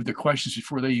 I knew the questions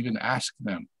before they even asked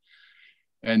them.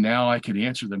 And now I could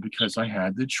answer them because I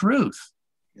had the truth.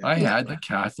 Yeah. I had the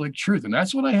Catholic truth. And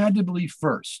that's what I had to believe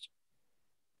first,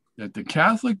 that the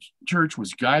Catholic Church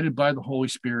was guided by the Holy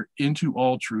Spirit into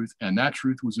all truth, and that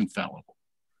truth was infallible.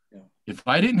 Yeah. If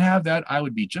I didn't have that, I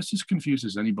would be just as confused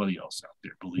as anybody else out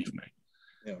there, believe me.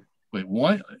 Yeah. But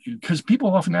why? Because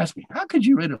people often ask me, how could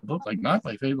you write a book like Not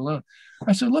by Faith Alone?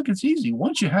 I said, look, it's easy.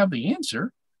 Once you have the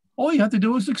answer, all you have to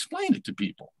do is explain it to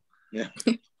people. Yeah.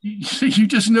 You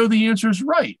just know the answer is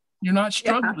right. You're not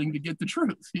struggling to get the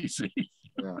truth, you see.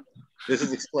 Yeah. This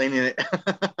is explaining it.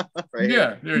 Right.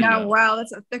 Yeah. There you go. Wow,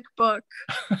 that's a thick book.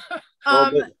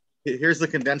 Here's the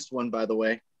condensed one, by the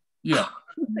way. Yeah.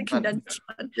 The condensed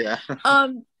one. Yeah.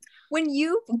 When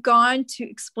you've gone to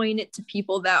explain it to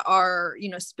people that are,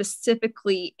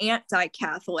 specifically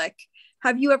anti-Catholic,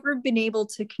 have you ever been able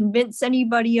to convince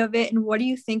anybody of it? And what do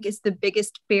you think is the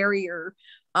biggest barrier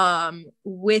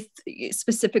with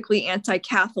specifically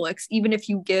anti-Catholics, even if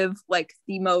you give like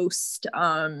the most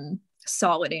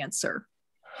solid answer?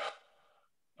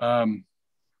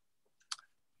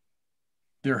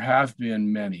 There have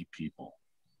been many people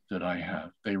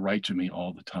that they write to me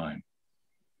all the time.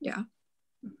 Yeah.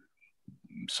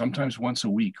 Sometimes once a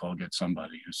week, I'll get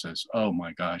somebody who says, oh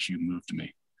my gosh, you moved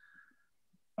me.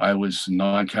 I was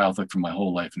non-Catholic for my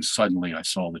whole life, and suddenly I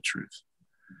saw the truth.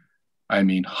 I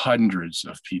mean, hundreds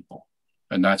of people.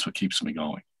 And that's what keeps me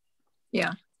going.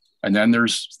 Yeah. And then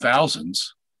there's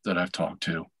thousands that I've talked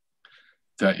to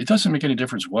that it doesn't make any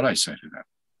difference what I say to them.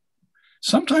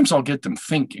 Sometimes I'll get them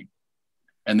thinking,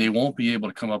 and they won't be able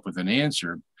to come up with an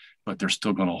answer, but they're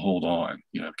still going to hold on,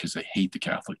 because they hate the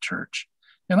Catholic Church.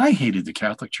 And I hated the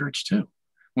Catholic Church too.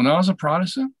 When I was a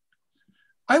Protestant,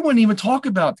 I wouldn't even talk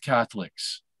about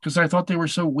Catholics because I thought they were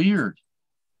so weird.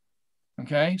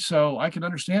 Okay, so I can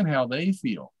understand how they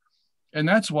feel. And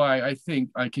that's why I think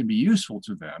I can be useful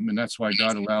to them. And that's why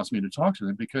God allows me to talk to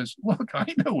them, because, look,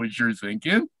 I know what you're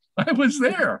thinking. I was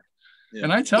there. Yeah.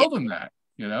 And I tell them that,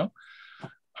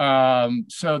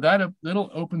 So that little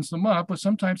opens them up. But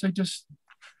sometimes they just,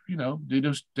 they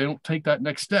don't take that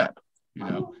next step,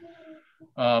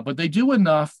 But they do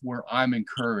enough where I'm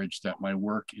encouraged that my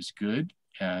work is good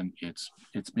and it's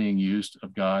being used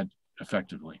of God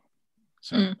effectively.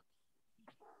 So.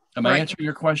 Am I answering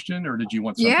your question, or did you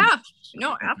want something? Yeah,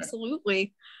 no,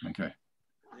 absolutely. Okay.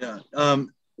 Yeah. I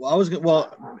was going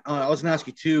to ask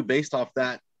you too, based off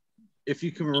that, if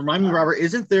you can remind me, Robert,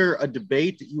 isn't there a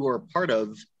debate that you were a part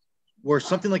of where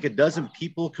something like a dozen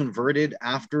people converted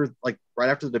right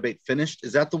after the debate finished?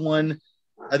 Is that the one?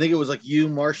 I think it was like you,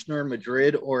 Marshner,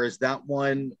 Madrid, or is that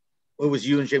one? It was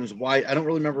you and James White. I don't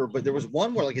really remember, but there was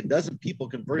one where like a dozen people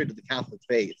converted to the Catholic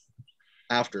faith.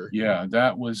 After. Yeah,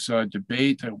 that was a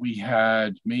debate that we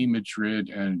had, me, Madrid,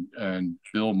 and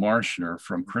Bill Marshner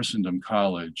from Christendom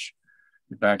College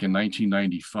back in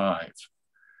 1995.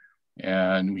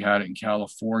 And we had it in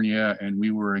California, and we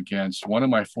were against one of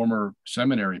my former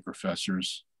seminary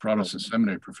professors, Protestant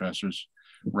seminary professors,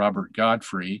 Robert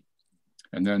Godfrey.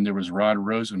 And then there was Rod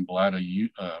Rosenblatt,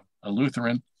 a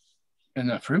Lutheran.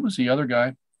 And who was the other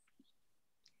guy?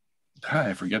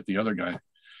 I forget the other guy.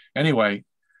 Anyway,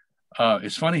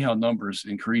 it's funny how numbers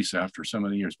increase after so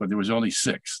many years, but there was only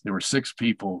 6. There were 6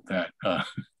 people that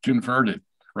converted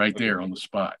right there on the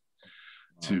spot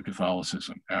to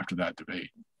Catholicism after that debate.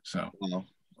 So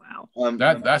wow,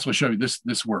 that's what showed you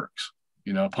this works.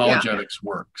 Apologetics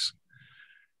works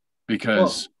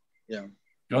because. Yeah.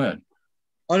 Go ahead.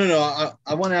 Oh no,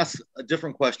 I want to ask a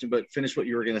different question, but finish what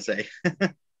you were going to say.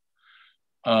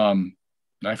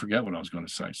 I forget what I was going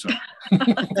to say. So.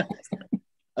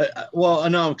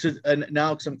 Because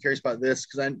I'm curious about this,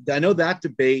 because I know that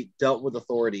debate dealt with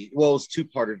authority. Well, it's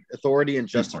two-parted: authority and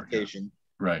justification.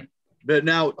 Right. But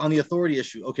now on the authority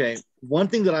issue, okay, one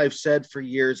thing that I've said for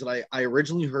years that I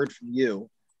originally heard from you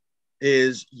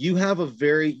is you have a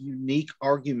very unique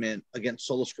argument against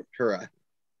sola scriptura.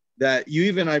 that you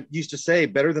even, I used to say,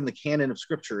 better than the canon of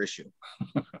scripture issue,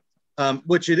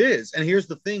 which it is. And here's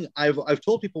the thing. I've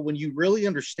told people, when you really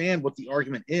understand what the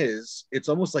argument is, it's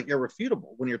almost like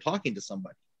irrefutable when you're talking to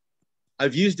somebody.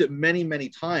 I've used it many, many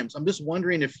times. I'm just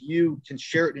wondering if you can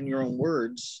share it in your own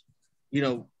words, you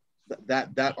know,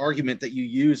 that argument that you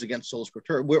use against sola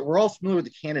scriptura. We're all familiar with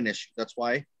the canon issue. That's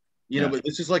why, you know, but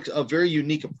this is like a very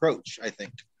unique approach, I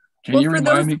think. Can you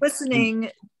remind me?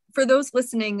 For those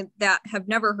listening that have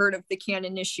never heard of the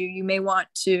canon issue, you may want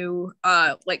to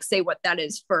like say what that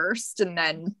is first and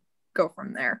then go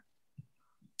from there.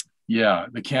 Yeah,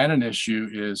 the canon issue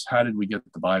is, how did we get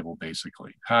the Bible,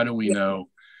 basically? How do we know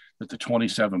that the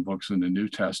 27 books in the New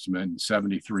Testament and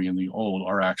 73 in the Old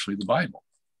are actually the Bible?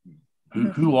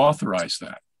 Who authorized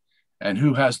that? And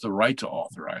who has the right to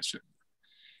authorize it?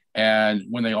 And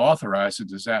when they authorize it,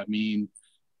 does that mean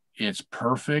it's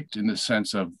perfect in the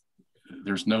sense of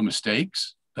there's no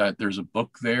mistakes, that there's a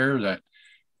book there that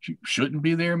shouldn't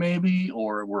be there maybe,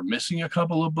 or we're missing a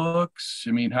couple of books?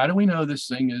 I mean, how do we know this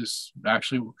thing is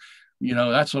actually, you know,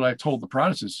 that's what I told the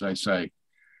Protestants. I say,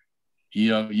 you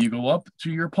know, you go up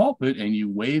to your pulpit and you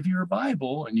wave your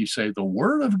Bible and you say, the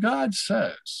word of God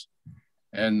says,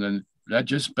 and then that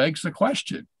just begs the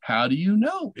question, how do you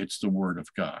know it's the word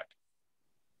of God?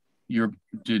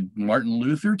 Did Martin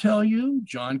Luther tell you,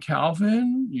 John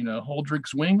Calvin, you know, Huldrych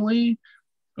Zwingli,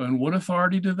 and what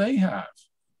authority do they have?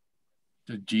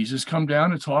 Did Jesus come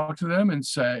down and talk to them and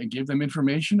say, and give them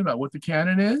information about what the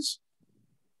canon is?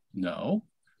 No.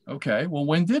 Okay, well,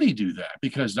 when did he do that?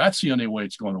 Because that's the only way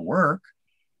it's going to work.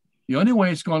 The only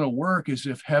way it's going to work is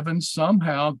if heaven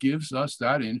somehow gives us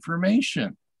that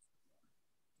information.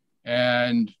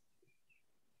 And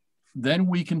then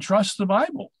we can trust the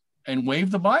Bible and wave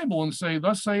the Bible and say,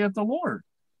 thus saith the Lord.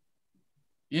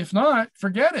 If not,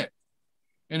 forget it.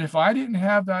 And if I didn't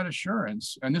have that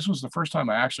assurance, and this was the first time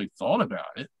I actually thought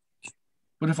about it,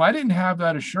 but if I didn't have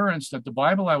that assurance that the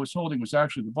Bible I was holding was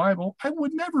actually the Bible, I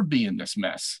would never be in this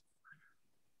mess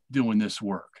doing this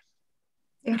work,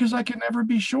 because I can never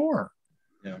be sure.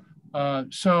 Yeah.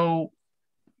 So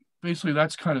basically,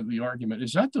 that's kind of the argument.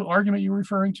 Is that the argument you're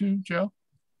referring to, Joe?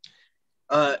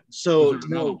 So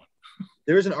no,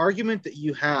 there's an argument that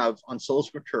you have on sola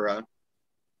scriptura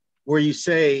where you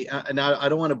say, and I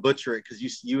don't want to butcher it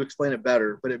because you explain it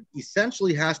better, but it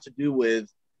essentially has to do with,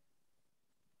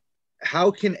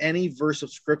 how can any verse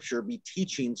of scripture be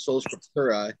teaching sola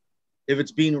scriptura if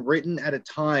it's being written at a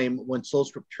time when sola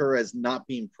scriptura is not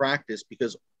being practiced,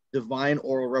 because divine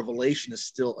oral revelation is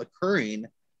still occurring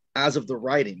as of the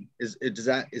writing? Is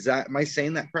that am I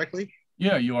saying that correctly?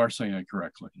 Yeah, you are saying that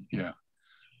correctly. Yeah.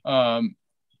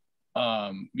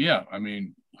 Yeah, I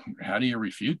mean, how do you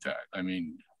refute that? I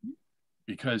mean,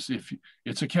 because if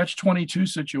it's a catch-22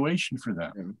 situation for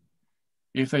them. Mm-hmm.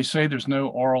 If they say there's no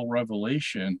oral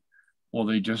revelation, well,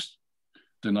 they just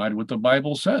denied what the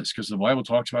Bible says, because the Bible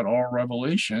talks about oral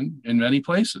revelation in many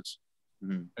places.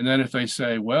 Mm-hmm. And then if they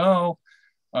say, well,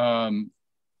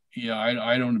 yeah,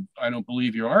 I don't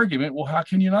believe your argument. Well, how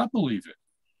can you not believe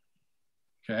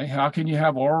it? Okay, how can you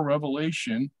have oral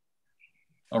revelation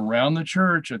around the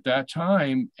church at that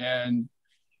time and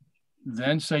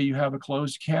then say you have a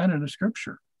closed canon of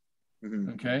scripture?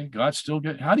 Mm-hmm. Okay, God still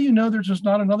how do you know there's just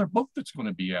not another book that's going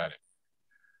to be added?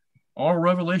 Oral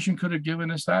revelation could have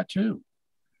given us that too.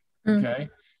 Mm-hmm. Okay,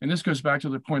 and this goes back to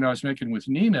the point I was making with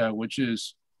Nina, which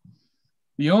is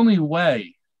the only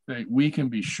way that we can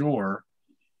be sure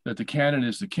that the canon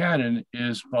is the canon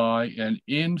is by an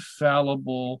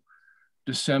infallible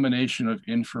dissemination of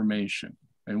information.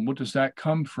 And what does that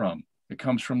come from? It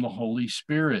comes from the Holy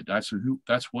Spirit. That's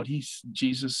what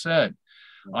Jesus said.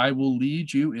 I will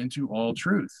lead you into all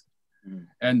truth.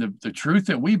 And the truth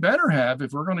that we better have,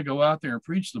 if we're going to go out there and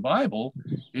preach the Bible,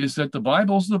 is that the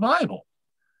Bible's the Bible.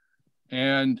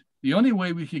 And the only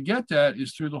way we could get that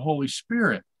is through the Holy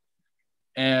Spirit.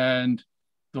 And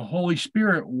the Holy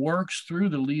Spirit works through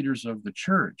the leaders of the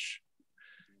church.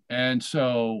 And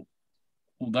so,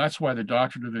 well, that's why the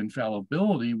doctrine of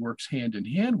infallibility works hand in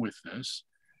hand with this.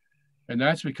 And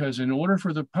that's because in order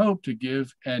for the Pope to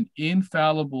give an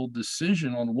infallible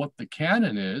decision on what the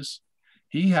canon is,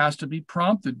 he has to be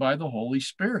prompted by the Holy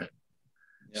Spirit.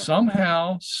 Yeah.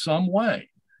 Somehow, some way,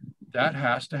 that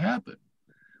has to happen.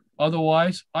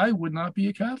 Otherwise, I would not be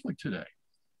a Catholic today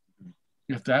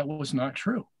if that was not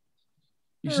true.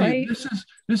 You see,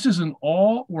 this is an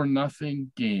all or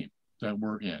nothing game that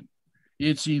we're in.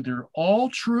 It's either all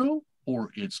true or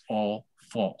it's all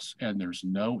false, and there's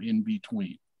no in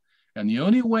between. And the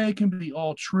only way it can be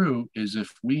all true is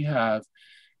if we have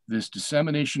this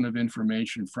dissemination of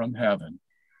information from heaven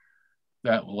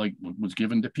that, like, was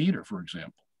given to Peter, for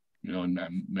example.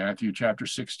 in Matthew chapter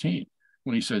 16,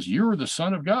 when he says, "You're the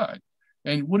Son of God."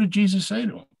 And what did Jesus say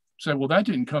to him? He said, "Well, that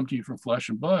didn't come to you from flesh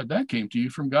and blood. That came to you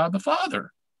from God the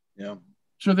Father." Yeah.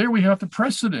 So there we have the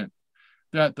precedent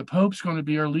that the Pope's going to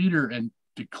be our leader and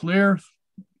declare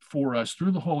for us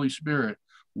through the Holy Spirit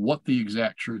what the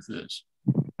exact truth is.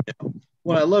 Yeah.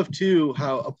 Well, I love too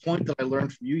how a point that I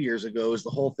learned from you years ago is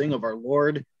the whole thing of our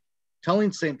Lord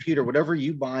telling St. Peter, whatever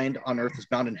you bind on earth is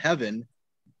bound in heaven.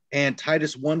 And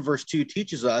Titus 1 verse 2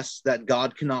 teaches us that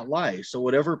God cannot lie. So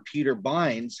whatever Peter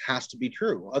binds has to be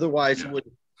true. Otherwise,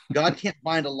 God can't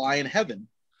bind a lie in heaven.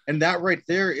 And that right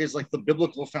there is like the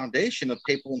biblical foundation of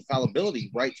papal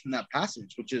infallibility right from that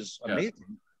passage, which is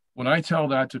amazing. When I tell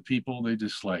that to people, they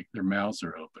just like their mouths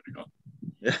are open. They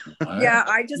go, yeah,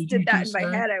 I just did that in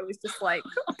my head. I was just like,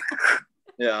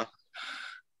 yeah,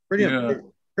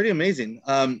 pretty amazing.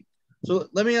 So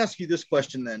let me ask you this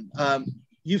question then.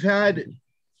 You've had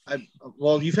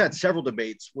several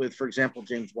debates with, for example,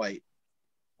 James White.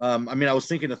 I mean, I was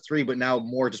thinking of 3, but now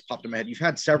more just popped in my head. You've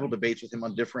had several debates with him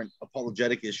on different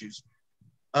apologetic issues.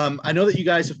 I know that you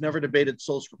guys have never debated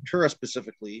Sola Scriptura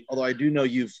specifically, although I do know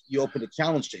you opened a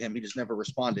challenge to him. He just never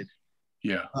responded.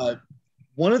 Yeah.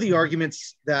 One of the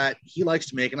arguments that he likes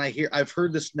to make, and I've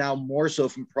heard this now more so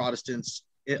from Protestants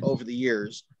over the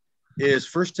years, is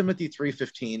 1 Timothy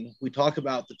 3:15. We talk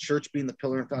about the church being the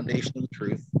pillar and foundation of the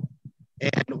truth.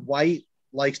 And White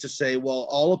likes to say, well,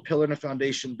 all a pillar and a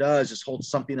foundation does is hold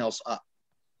something else up.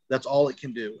 That's all it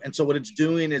can do. And so what it's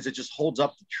doing is it just holds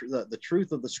up the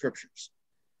truth of the scriptures.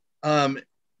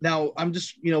 Now, I'm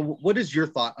just, what is your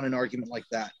thought on an argument like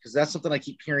that? Because that's something I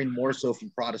keep hearing more so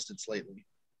from Protestants lately.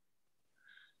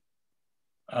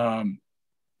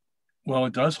 Well,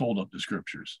 it does hold up the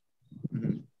scriptures.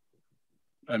 Mm-hmm.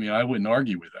 I mean, I wouldn't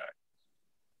argue with that.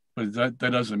 But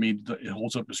that doesn't mean that it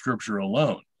holds up the scripture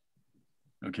alone.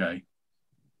 Okay.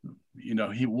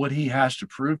 What he has to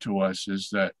prove to us is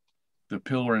that the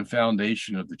pillar and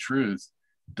foundation of the truth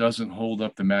doesn't hold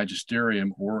up the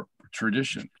magisterium or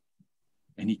tradition.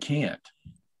 And he can't.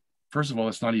 First of all,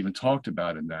 it's not even talked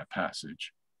about in that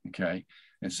passage. Okay.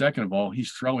 And second of all,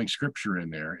 he's throwing scripture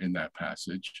in there in that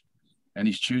passage. And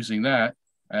he's choosing that.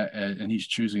 And he's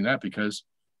choosing that because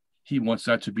he wants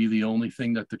that to be the only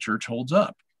thing that the church holds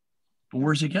up. But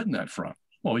where's he getting that from?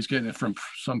 Well, he's getting it from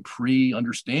some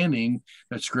pre-understanding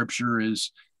that scripture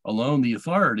is alone the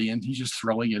authority, and he's just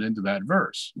throwing it into that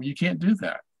verse. I mean, you can't do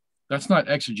that. That's not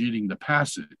exegeting the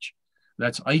passage.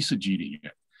 That's eisegeting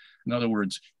it. In other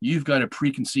words, you've got a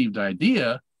preconceived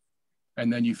idea,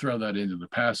 and then you throw that into the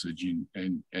passage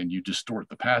and you distort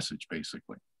the passage,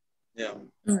 basically. Yeah.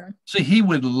 Mm-hmm. So he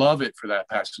would love it for that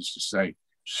passage to say,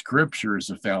 scripture is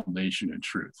the foundation and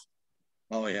truth.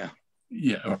 Oh, yeah.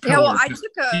 Yeah. He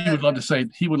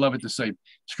would love it to say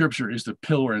scripture is the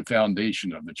pillar and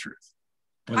foundation of the truth.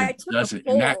 But it doesn't,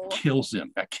 and that kills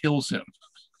him.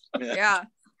 Yeah.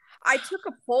 I took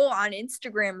a poll on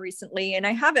Instagram recently, and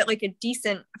I have it like a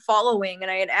decent following.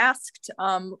 And I had asked,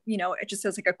 it just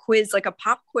says like a quiz, like a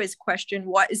pop quiz question.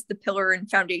 What is the pillar and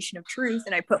foundation of truth?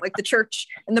 And I put like the church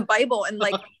and the Bible, and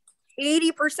like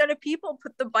 80% of people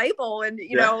put the Bible, and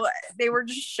they were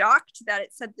just shocked that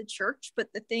it said the church. But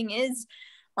the thing is,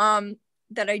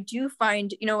 that I do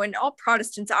find, and all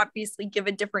Protestants obviously give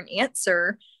a different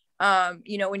answer.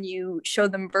 When you show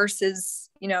them verses,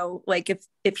 like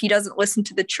if he doesn't listen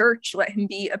to the church, let him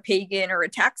be a pagan or a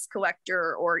tax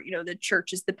collector, or, the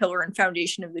church is the pillar and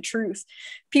foundation of the truth.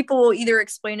 People will either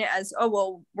explain it as, oh,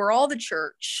 well, we're all the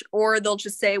church, or they'll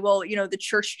just say, well, the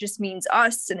church just means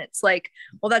us. And it's like,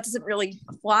 well, that doesn't really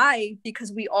apply,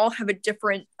 because we all have a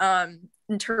different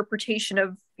interpretation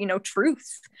of,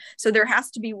 truth. So there has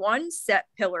to be one set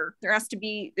pillar. There has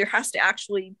to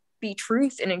actually be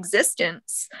truth in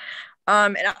existence.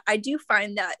 And I do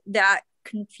find that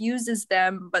confuses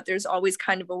them, but there's always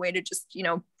kind of a way to just,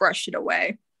 brush it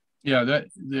away. Yeah,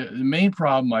 the main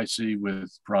problem I see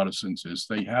with Protestants is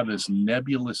they have this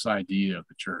nebulous idea of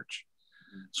the church,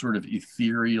 sort of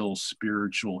ethereal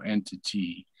spiritual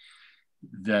entity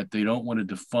that they don't want to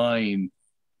define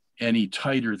any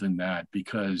tighter than that,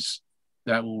 because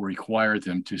that will require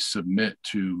them to submit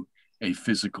to a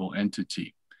physical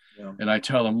entity. Yeah. And I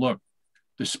tell them, look,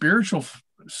 the spiritual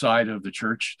side of the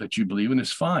church that you believe in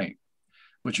is fine,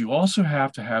 but you also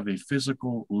have to have a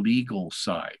physical, legal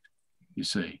side, you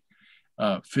see,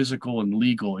 physical and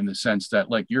legal in the sense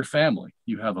that, like your family,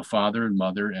 you have a father and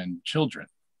mother and children,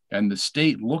 and the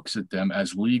state looks at them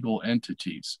as legal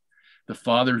entities. The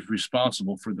father is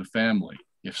responsible for the family.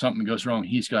 If something goes wrong,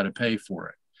 he's got to pay for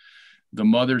it. The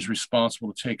mother's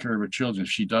responsible to take care of her children. If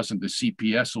she doesn't, the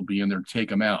CPS will be in there to take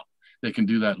them out. They can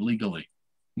do that legally,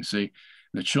 you see.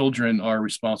 The children are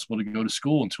responsible to go to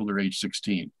school until they're age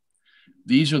 16.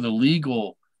 These are the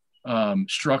legal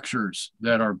structures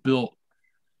that are built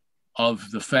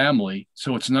of the family.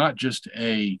 So it's not just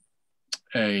a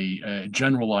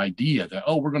general idea that,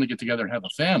 oh, we're going to get together and have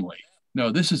a family.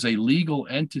 No, this is a legal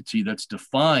entity that's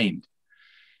defined.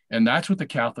 And that's what the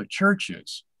Catholic Church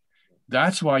is.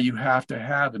 That's why you have to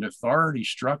have an authority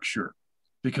structure,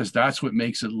 because that's what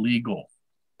makes it legal.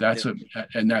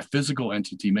 And that physical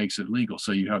entity makes it legal.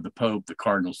 So you have the Pope, the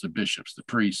cardinals, the bishops, the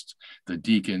priests, the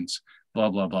deacons, blah,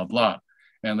 blah, blah, blah.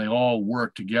 And they all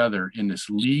work together in this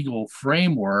legal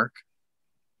framework,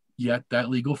 yet that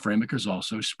legal framework is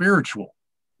also spiritual,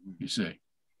 you see.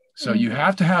 So you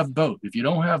have to have both. If you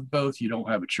don't have both, you don't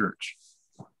have a church.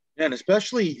 And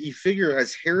especially you figure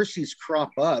as heresies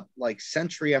crop up like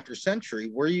century after century,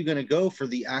 where are you going to go for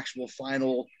the actual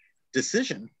final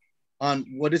decision on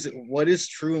what is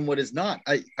true and what is not?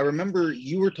 I remember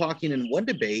you were talking in one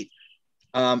debate.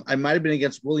 I might have been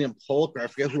against William Polk, or I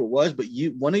forget who it was, but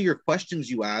one of your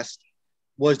questions you asked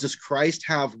was, does Christ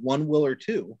have one will or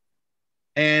two?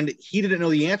 And he didn't know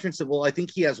the answer and said, well, I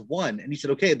think he has one. And he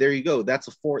said, okay, there you go. That's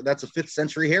a 5th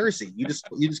century heresy. You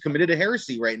just committed a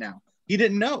heresy right now. He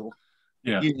didn't know.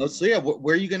 Yeah. So yeah,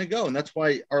 where are you going to go? And that's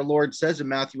why our Lord says in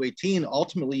Matthew 18,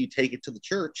 ultimately you take it to the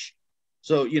church.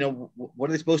 So, what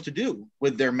are they supposed to do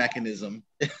with their mechanism?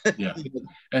 Yeah.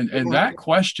 And that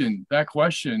question that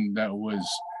was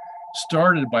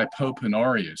started by Pope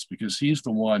Honorius, because he's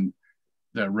the one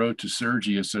that wrote to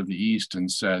Sergius of the East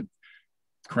and said,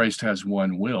 Christ has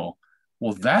one will.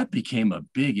 Well, that became a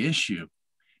big issue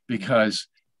because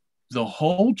the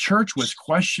whole church was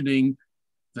questioning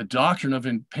the doctrine of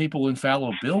papal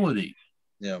infallibility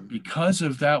because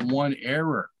of that one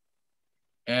error.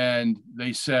 And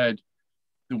they said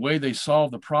the way they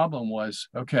solved the problem was,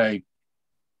 okay,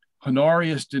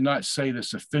 Honorius did not say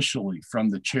this officially from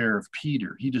the chair of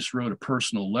Peter. He just wrote a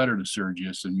personal letter to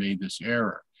Sergius and made this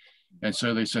error. And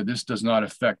so they said this does not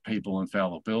affect papal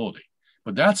infallibility.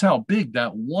 But that's how big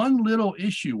that one little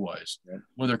issue was,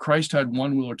 whether Christ had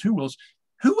one will or two wills.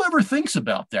 Whoever thinks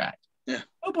about that? Yeah.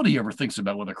 Nobody ever thinks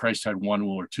about whether Christ had one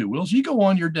will or two wills. You go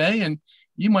on your day and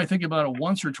you might think about it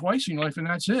once or twice in your life, and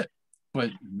that's it. But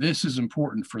this is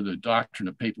important for the doctrine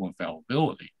of papal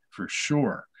infallibility, for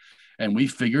sure. And we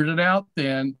figured it out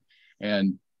then,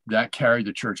 and that carried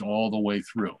the church all the way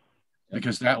through.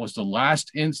 Because that was the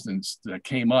last instance that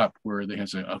came up where they had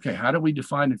said, okay, how do we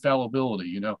define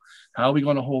infallibility? How are we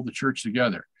going to hold the church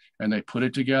together? And they put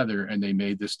it together and they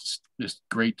made this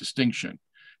great distinction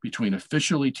between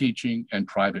officially teaching and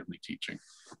privately teaching.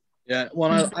 Yeah,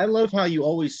 well, I love how you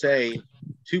always say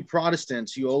to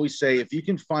Protestants, you always say, if you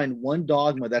can find one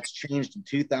dogma that's changed in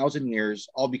 2,000 years,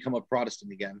 I'll become a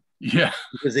Protestant again. Yeah.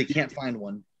 Because they can't find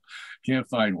one. Can't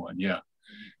find one, yeah.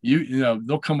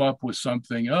 They'll come up with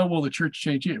something, oh, well, the church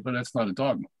changed it, but that's not a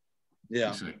dogma.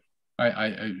 Yeah.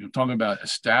 I'm talking about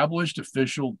established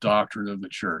official doctrine of the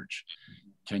church.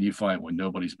 Can you find one?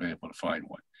 Nobody's been able to find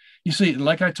one. You see,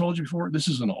 like I told you before, this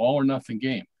is an all or nothing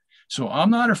game. So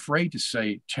I'm not afraid to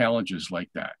say challenges like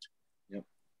that.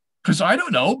 Because I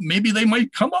don't know, maybe they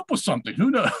might come up with something. Who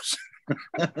knows?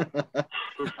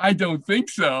 I don't think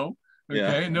so.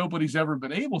 Okay, nobody's ever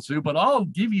been able to, but I'll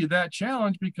give you that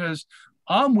challenge because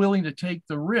I'm willing to take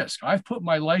the risk. I've put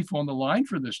my life on the line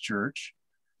for this church,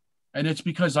 and it's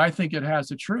because I think it has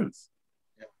the truth.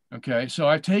 Okay, so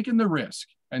I've taken the risk,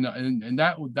 and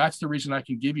that's the reason I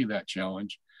can give you that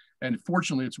challenge. And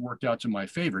fortunately, it's worked out to my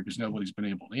favor because nobody's been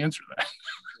able to answer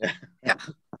that.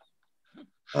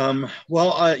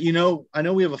 Well, I know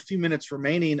we have a few minutes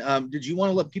remaining. Did you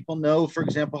want to let people know, for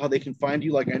example, how they can find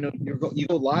you? Like, I know you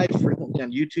go live frequently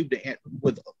on YouTube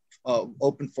with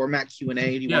open format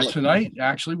Q&A. Yeah, tonight,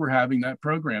 actually, we're having that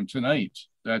program tonight.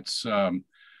 That's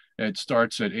it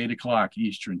starts at 8:00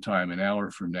 Eastern time, an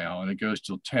hour from now, and it goes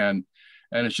till 10.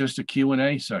 And it's just a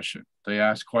Q&A session. They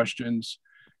ask questions,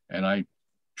 and I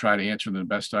try to answer them the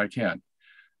best I can.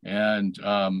 And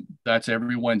that's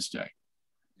every Wednesday.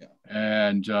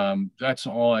 And that's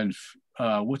on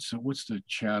what's the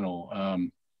channel?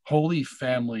 Holy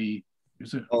Family,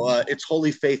 is it? It's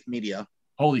Holy Faith Media.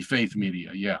 Holy Faith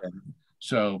Media, yeah.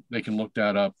 So they can look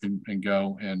that up and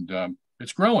go, and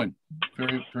it's growing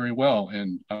very, very well.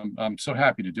 And I'm so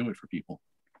happy to do it for people.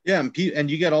 Yeah,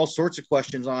 and you get all sorts of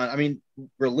questions on,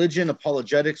 religion,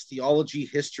 apologetics, theology,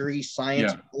 history,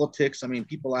 science, politics.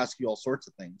 People ask you all sorts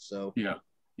of things. So yeah,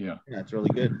 it's really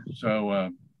good.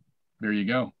 So there you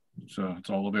go. So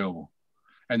it's all available.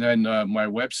 And then my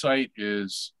website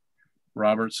is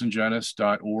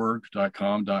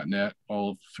robertsungenis.org.com.net.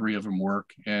 All three of them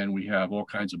work. And we have all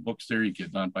kinds of books there. You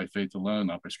get Not by Faith Alone,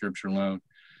 Not by Scripture Alone.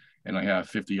 And I have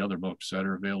 50 other books that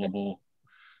are available,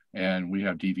 and we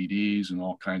have DVDs and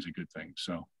all kinds of good things.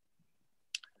 So,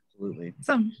 absolutely.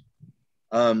 Awesome.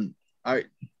 All right,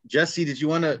 Jesse, did you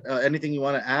want to anything you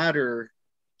want to add or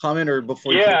comment, or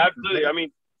before? Yeah, absolutely. I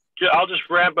mean, I'll just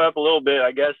wrap up a little bit.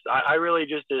 I guess I really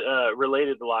just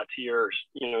related a lot to your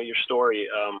story,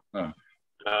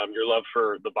 your love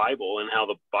for the Bible and how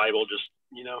the Bible just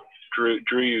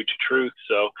drew you to truth.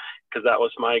 So, because that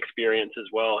was my experience as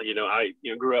well. I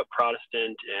grew up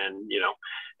Protestant, and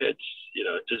it's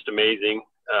just amazing.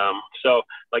 So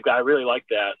like I really like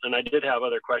that, and I did have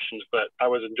other questions, but I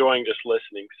was enjoying just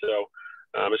listening. So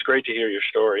it's great to hear your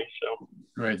story. So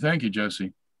great, thank you,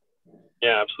 Jesse.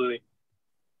 Yeah, absolutely.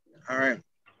 All right.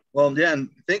 Well, yeah, and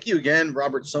thank you again,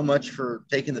 Robert, so much for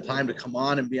taking the time to come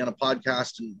on and be on a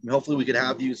podcast, and hopefully we could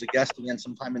have you as a guest again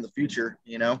sometime in the future.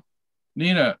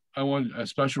 Nina, I want a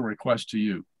special request to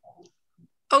you.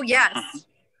 Oh, yes.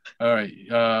 All right.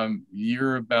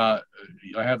 You're about,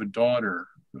 I have a daughter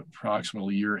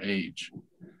approximately your age.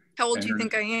 How old do you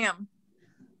think I am?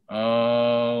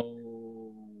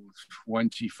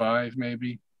 25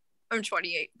 maybe. I'm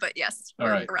 28, but yes, all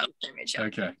right, around the same age. Yeah.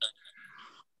 Okay.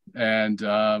 And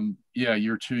yeah,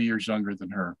 you're 2 years younger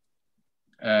than her,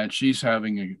 and she's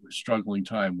having a struggling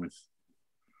time with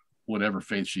whatever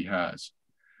faith she has.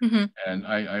 Mm-hmm. And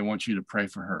I want you to pray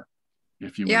for her,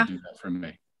 if you would do that for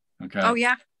me. Okay. Oh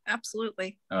yeah,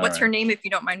 absolutely. What's her name, if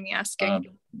you don't mind me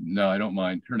asking? No, I don't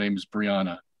mind. Her name is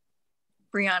Brianna.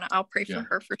 Brianna, I'll pray for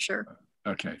her for sure.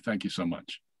 Okay, thank you so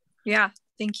much. Yeah,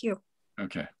 thank you.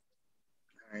 Okay.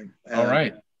 All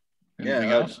right.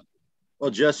 Anything else?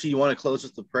 Well, Jesse, you want to close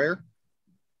with the prayer?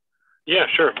 Yeah,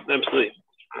 sure, absolutely.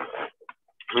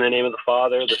 In the name of the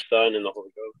Father, the Son, and the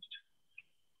Holy Ghost.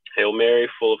 Hail Mary,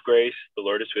 full of grace, the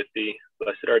Lord is with thee.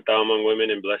 Blessed art thou among women,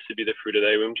 and blessed be the fruit of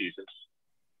thy womb, Jesus.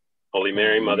 Holy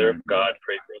Mary, Mother of God,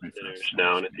 pray for us sinners,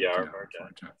 now and at the hour of our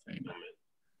death. Amen.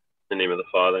 In the name of the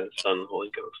Father, the Son, and the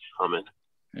Holy Ghost. Amen.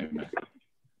 Amen.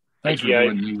 Thanks for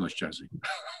doing English, Jesse.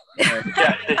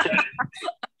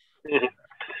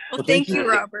 Well, thank you,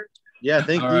 Robert. Yeah,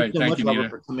 thank you so much, Robert, Nina.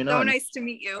 for coming on. So nice to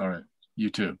meet you. All right. You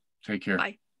too. Take care.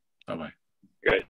 Bye. Bye-bye. Great.